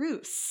Kievan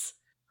Rus.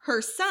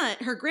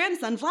 Her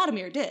grandson,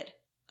 Vladimir, did.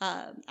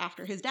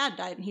 After his dad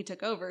died and he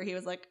took over, he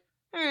was like,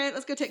 all right,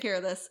 let's go take care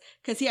of this,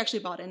 because he actually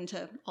bought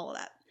into all of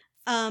that.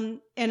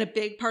 And a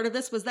big part of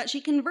this was that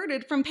she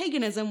converted from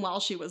paganism while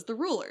she was the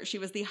ruler. She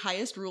was the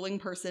highest ruling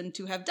person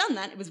to have done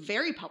that. It was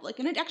very public,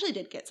 and it actually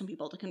did get some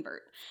people to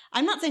convert.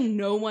 I'm not saying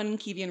no one in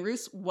Kievan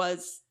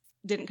Rus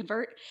didn't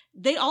convert.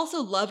 They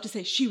also love to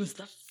say she was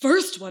the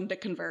first one to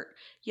convert.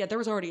 Yeah, there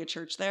was already a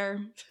church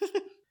there.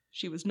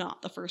 She was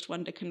not the first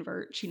one to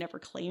convert. She never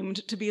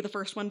claimed to be the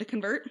first one to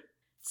convert.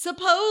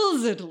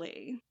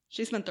 Supposedly,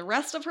 she spent the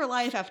rest of her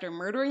life after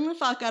murdering the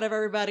fuck out of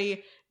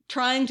everybody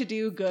trying to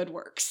do good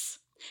works.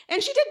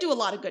 And she did do a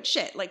lot of good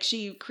shit. Like,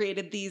 she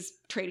created these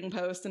trading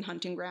posts and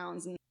hunting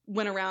grounds and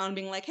went around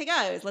being like, hey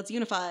guys, let's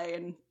unify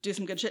and do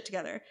some good shit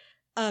together.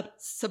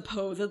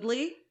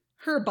 Supposedly,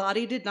 her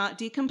body did not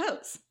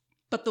decompose.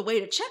 But the way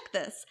to check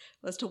this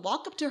was to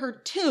walk up to her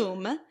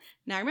tomb.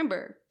 Now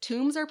remember,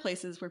 tombs are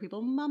places where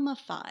people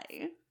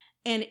mummify.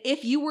 And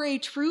if you were a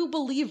true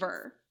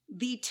believer,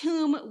 the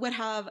tomb would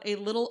have a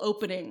little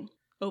opening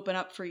open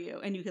up for you,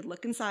 and you could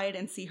look inside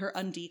and see her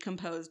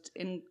undecomposed,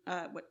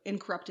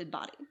 incorrupted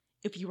body.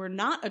 If you were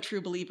not a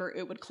true believer,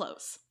 it would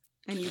close,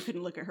 and you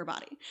couldn't look at her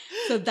body.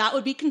 So that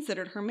would be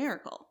considered her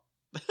miracle.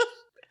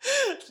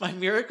 My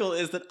miracle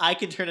is that I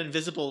can turn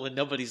invisible when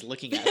nobody's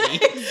looking at me.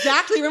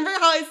 Exactly. Remember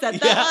how I said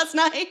that last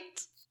night?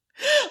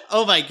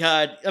 Oh my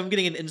god. I'm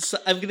getting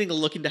a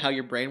look into how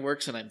your brain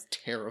works, and I'm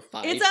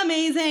terrified. It's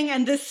amazing,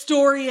 and this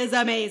story is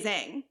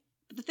amazing.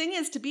 But the thing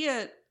is, to be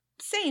a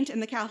saint in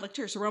the Catholic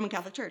Church, the Roman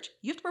Catholic Church,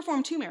 you have to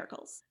perform 2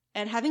 miracles.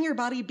 And having your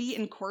body be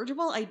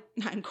incorrigible,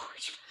 not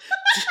incorrigible.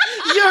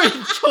 You're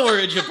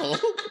incorrigible.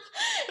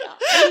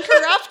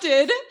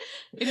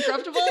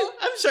 Incorruptible?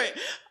 I'm sorry.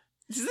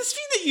 Does this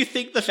mean that you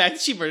think the fact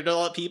that she murdered a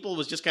lot of people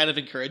was just kind of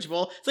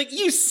incorrigible? It's like,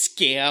 you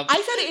scamp. I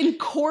said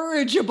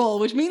incorrigible,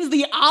 which means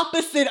the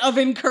opposite of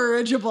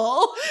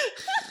incorrigible.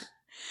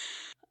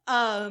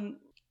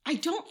 I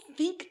don't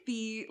think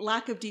the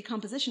lack of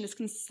decomposition is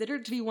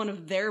considered to be one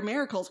of their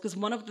miracles, because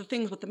one of the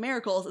things with the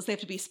miracles is they have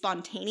to be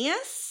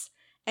spontaneous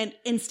and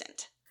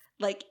instant.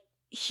 Like,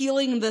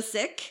 healing the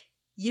sick,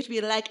 you have to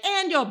be like,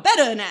 and you're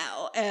better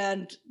now,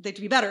 and they have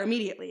to be better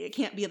immediately. It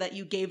can't be that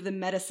you gave them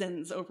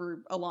medicines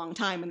over a long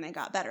time and they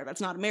got better.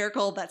 That's not a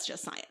miracle, that's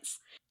just science.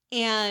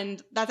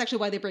 And that's actually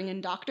why they bring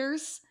in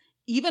doctors.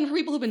 Even for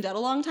people who've been dead a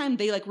long time,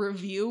 they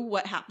review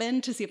what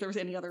happened to see if there was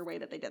any other way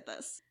that they did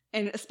this.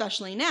 And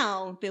especially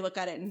now, they look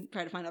at it and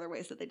try to find other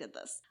ways that they did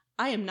this.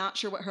 I am not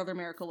sure what her other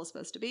miracle was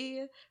supposed to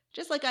be,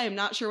 just like I am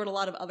not sure what a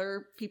lot of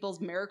other people's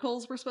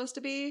miracles were supposed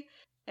to be.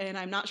 And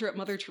I'm not sure what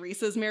Mother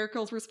Teresa's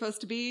miracles were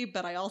supposed to be,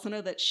 but I also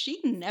know that she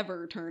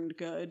never turned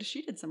good.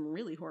 She did some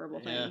really horrible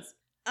things.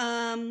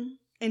 And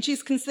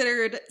she's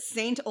considered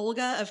Saint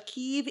Olga of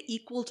Kiev,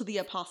 equal to the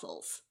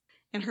apostles.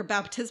 And her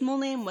baptismal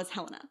name was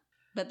Helena,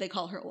 but they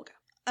call her Olga.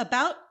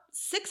 About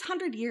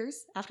 600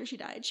 years after she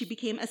died, she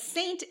became a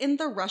saint in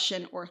the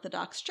Russian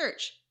Orthodox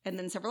Church, and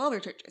then several other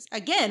churches.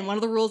 Again, one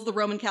of the rules of the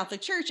Roman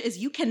Catholic Church is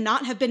you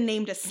cannot have been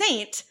named a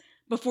saint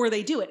before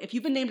they do it. If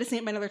you've been named a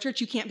saint by another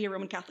church, you can't be a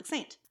Roman Catholic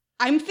saint.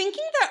 I'm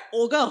thinking that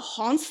Olga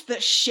haunts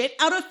the shit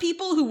out of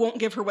people who won't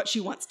give her what she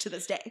wants to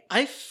this day.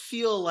 I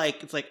feel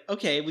like it's like,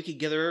 okay, we could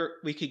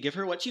give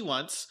her what she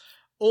wants,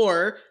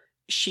 or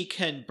she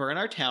can burn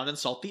our town and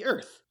salt the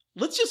earth.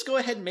 Let's just go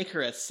ahead and make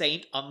her a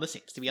saint on the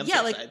saints to be on the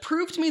safe side.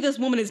 Prove to me this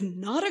woman is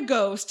not a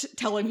ghost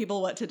telling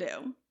people what to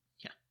do.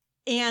 Yeah.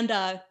 And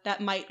that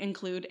might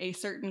include a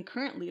certain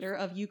current leader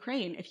of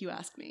Ukraine, if you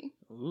ask me.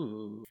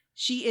 Ooh.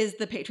 She is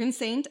the patron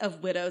saint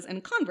of widows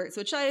and converts,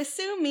 which I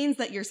assume means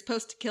that you're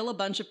supposed to kill a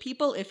bunch of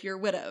people if you're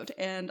widowed.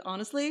 And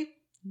honestly,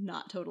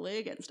 not totally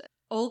against it.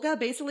 Olga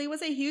basically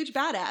was a huge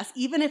badass,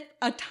 even if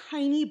a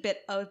tiny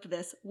bit of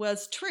this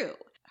was true.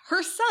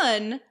 Her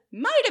son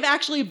might have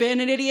actually been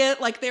an idiot,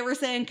 like they were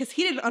saying, because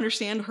he didn't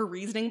understand her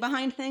reasoning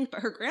behind things,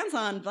 but her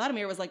grandson,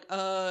 Vladimir, was like,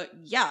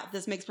 yeah,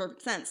 this makes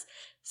perfect sense.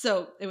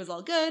 So it was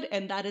all good,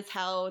 and that is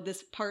how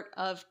this part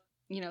of,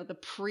 the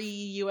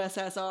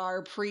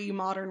pre-USSR,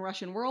 pre-modern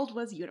Russian world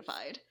was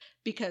unified.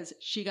 Because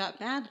she got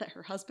mad that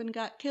her husband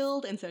got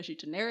killed, and so she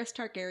Daenerys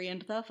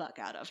Targaryen'd the fuck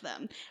out of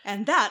them.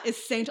 And that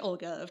is Saint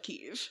Olga of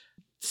Kiev.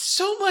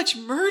 So much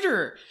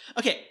murder!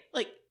 Okay,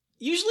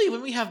 usually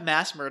when we have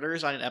mass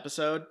murders on an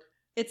episode,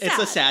 it's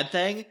a sad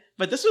thing,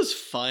 but this was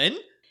fun.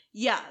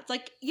 Yeah, it's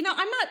like, I'm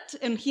not,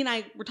 and he and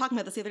I were talking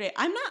about this the other day,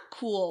 I'm not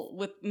cool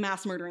with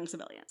mass murdering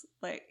civilians.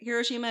 Like,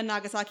 Hiroshima and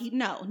Nagasaki,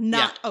 no,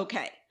 not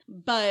okay.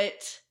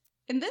 But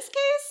in this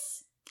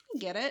case, I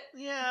get it.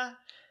 Yeah.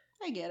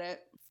 I get it.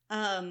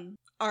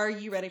 Are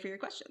you ready for your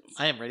questions?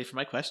 I am ready for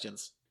my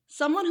questions.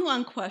 Someone who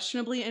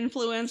unquestionably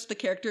influenced the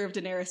character of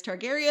Daenerys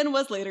Targaryen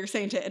was later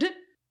sainted.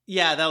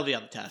 Yeah, that'll be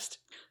on the test.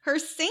 Her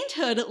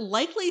sainthood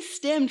likely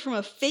stemmed from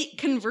a fake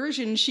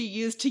conversion she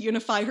used to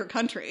unify her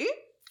country.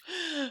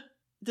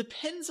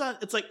 Depends on,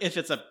 it's like, if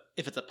it's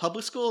a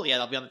public school, yeah,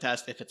 that'll be on the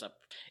test. If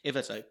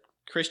it's a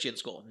Christian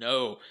school,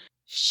 no.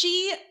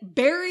 She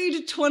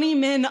buried 20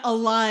 men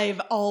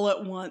alive all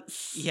at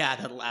once. Yeah,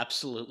 that'll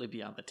absolutely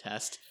be on the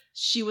test.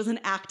 She was an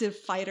active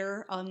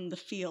fighter on the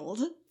field.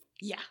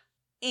 Yeah.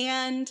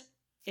 And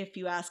if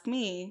you ask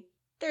me,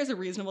 there's a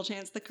reasonable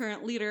chance the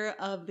current leader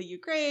of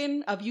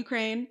Ukraine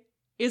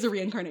is a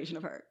reincarnation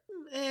of her.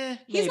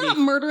 He's not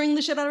murdering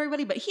the shit out of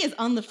everybody, but he is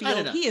on the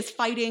field. He is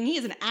fighting. He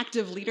is an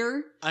active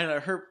leader. I don't know.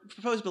 Her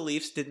proposed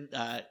beliefs didn't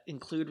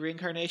include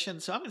reincarnation,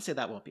 so I'm going to say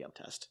that won't be on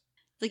test.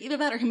 Like, even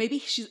better,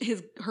 maybe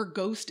her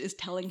ghost is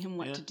telling him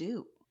what to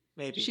do.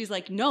 Maybe. She's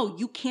like, no,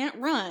 you can't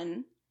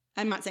run.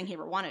 I'm not saying he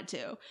ever wanted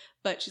to,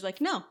 but she's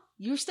like, no,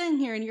 you're staying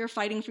here and you're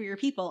fighting for your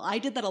people. I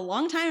did that a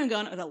long time ago,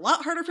 and it was a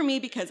lot harder for me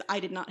because I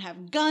did not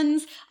have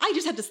guns. I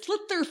just had to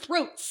slit their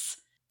throats.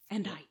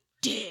 And I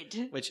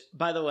did. Which,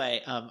 by the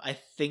way, I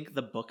think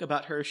the book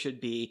about her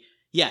should be,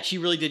 yeah, she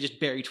really did just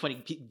bury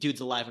 20 dudes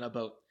alive in a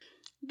boat.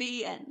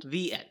 The end.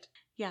 The end.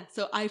 Yeah,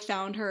 so I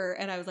found her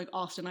and I was like,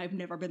 Austin, I've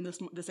never been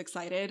this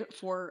excited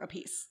for a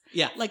piece.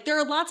 Yeah. Like, there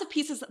are lots of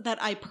pieces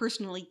that I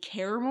personally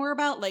care more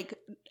about. Like,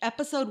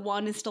 episode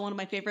 1 is still one of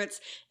my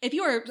favorites. If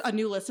you are a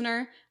new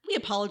listener, we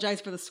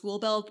apologize for the school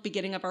bell at the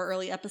beginning of our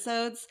early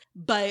episodes,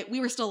 but we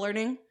were still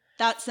learning.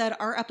 That said,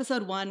 our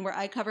episode 1, where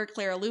I cover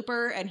Clara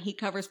Looper and he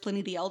covers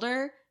Pliny the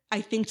Elder, I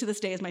think to this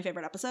day is my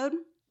favorite episode.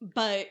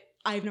 But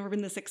I've never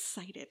been this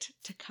excited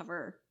to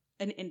cover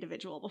an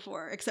individual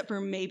before, except for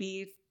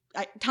maybe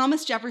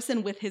Thomas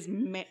Jefferson with his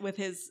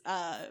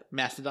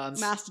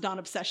Mastodon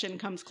obsession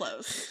comes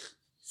close.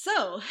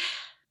 So,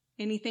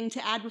 anything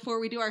to add before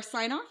we do our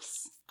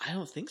sign-offs? I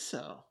don't think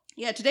so.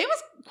 Yeah, today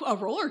was a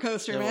roller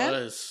coaster, man. It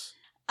was.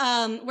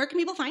 Where can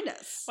people find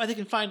us? Well, they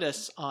can find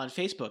us on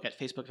Facebook at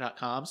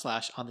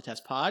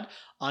facebook.com/onthetestpod,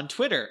 on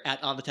Twitter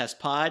at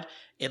onthetestpod.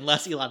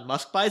 Unless Elon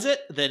Musk buys it,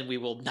 then we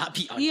will not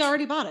be on. He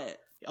already bought it.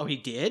 Oh, he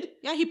did?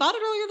 Yeah, he bought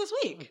it earlier this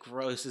week. Oh,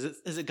 gross.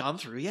 Is it gone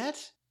through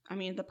yet? I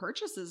mean, the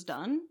purchase is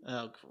done.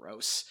 Oh,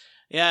 gross.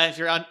 Yeah,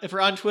 if we're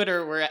on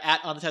Twitter, we're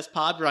at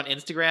onthetestpod. We're on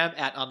Instagram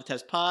at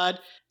onthetestpod.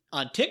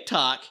 On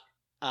TikTok,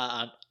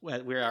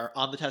 we are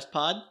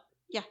onthetestpod.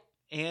 Yeah.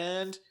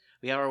 And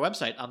we have our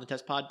website,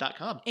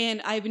 onthetestpod.com.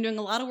 And I've been doing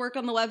a lot of work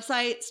on the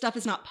website. Stuff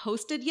is not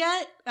posted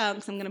yet,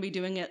 because I'm going to be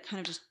doing it kind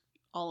of just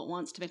all at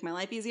once to make my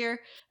life easier.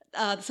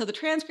 So the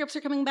transcripts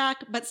are coming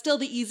back, but still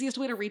the easiest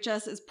way to reach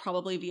us is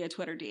probably via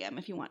Twitter DM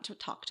if you want to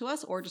talk to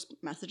us, or just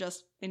message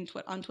us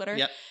on Twitter.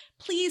 Yep.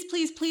 Please,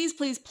 please, please,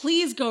 please,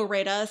 please go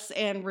rate us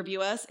and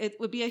review us. It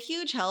would be a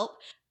huge help.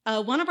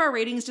 One of our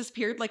ratings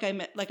disappeared, like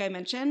I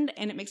mentioned,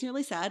 and it makes me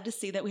really sad to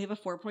see that we have a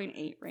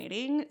 4.8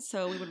 rating.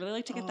 So we would really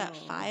like to get that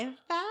 5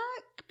 back,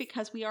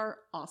 because we are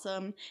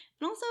awesome. And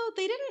also,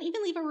 they didn't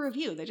even leave a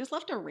review. They just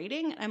left a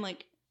rating. I'm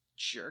like,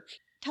 jerk.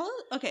 Tell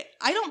us, okay,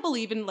 I don't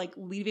believe in like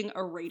leaving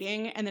a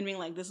rating and then being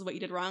like, this is what you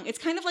did wrong. It's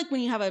kind of like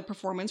when you have a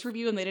performance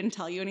review and they didn't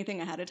tell you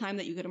anything ahead of time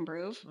that you could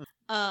improve.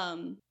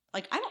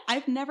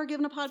 I've never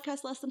given a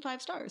podcast less than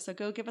 5 stars. So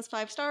go give us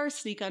 5 stars,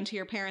 sneak onto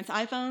your parents'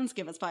 iPhones,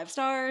 give us 5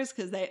 stars,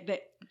 because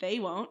they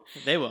won't.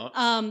 They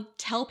won't.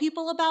 Tell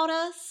people about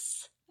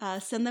us,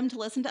 send them to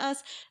listen to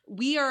us.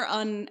 We are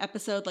on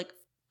episode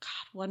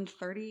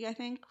 130, I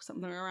think,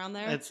 something around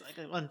there. It's like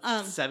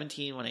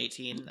 117,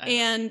 118.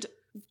 And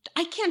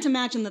I can't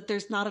imagine that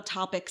there's not a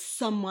topic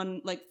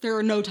there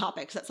are no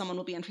topics that someone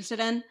will be interested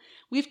in.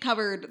 We've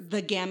covered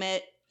the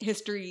gamut: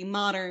 history,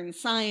 modern,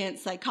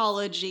 science,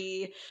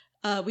 psychology.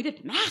 We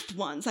did math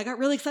once. I got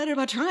really excited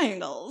about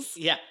triangles.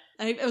 Yeah.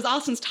 It was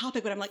Austin's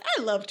topic, but I'm like,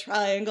 I love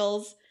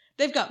triangles.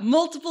 They've got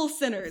multiple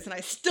centers, and I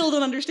still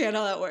don't understand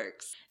how that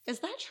works. Is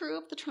that true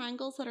of the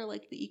triangles that are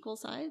like the equal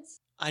sides?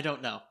 I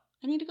don't know.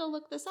 I need to go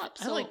look this up.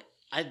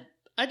 I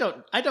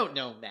don't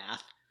know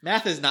math.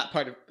 Math is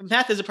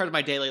a part of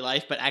my daily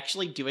life, but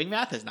actually doing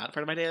math is not a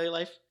part of my daily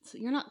life. So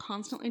you're not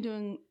constantly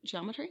doing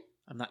geometry?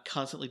 I'm not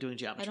constantly doing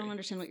geometry. I don't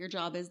understand what your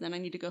job is, then I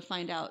need to go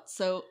find out.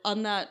 So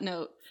on that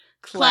note,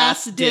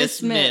 class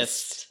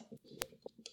dismissed.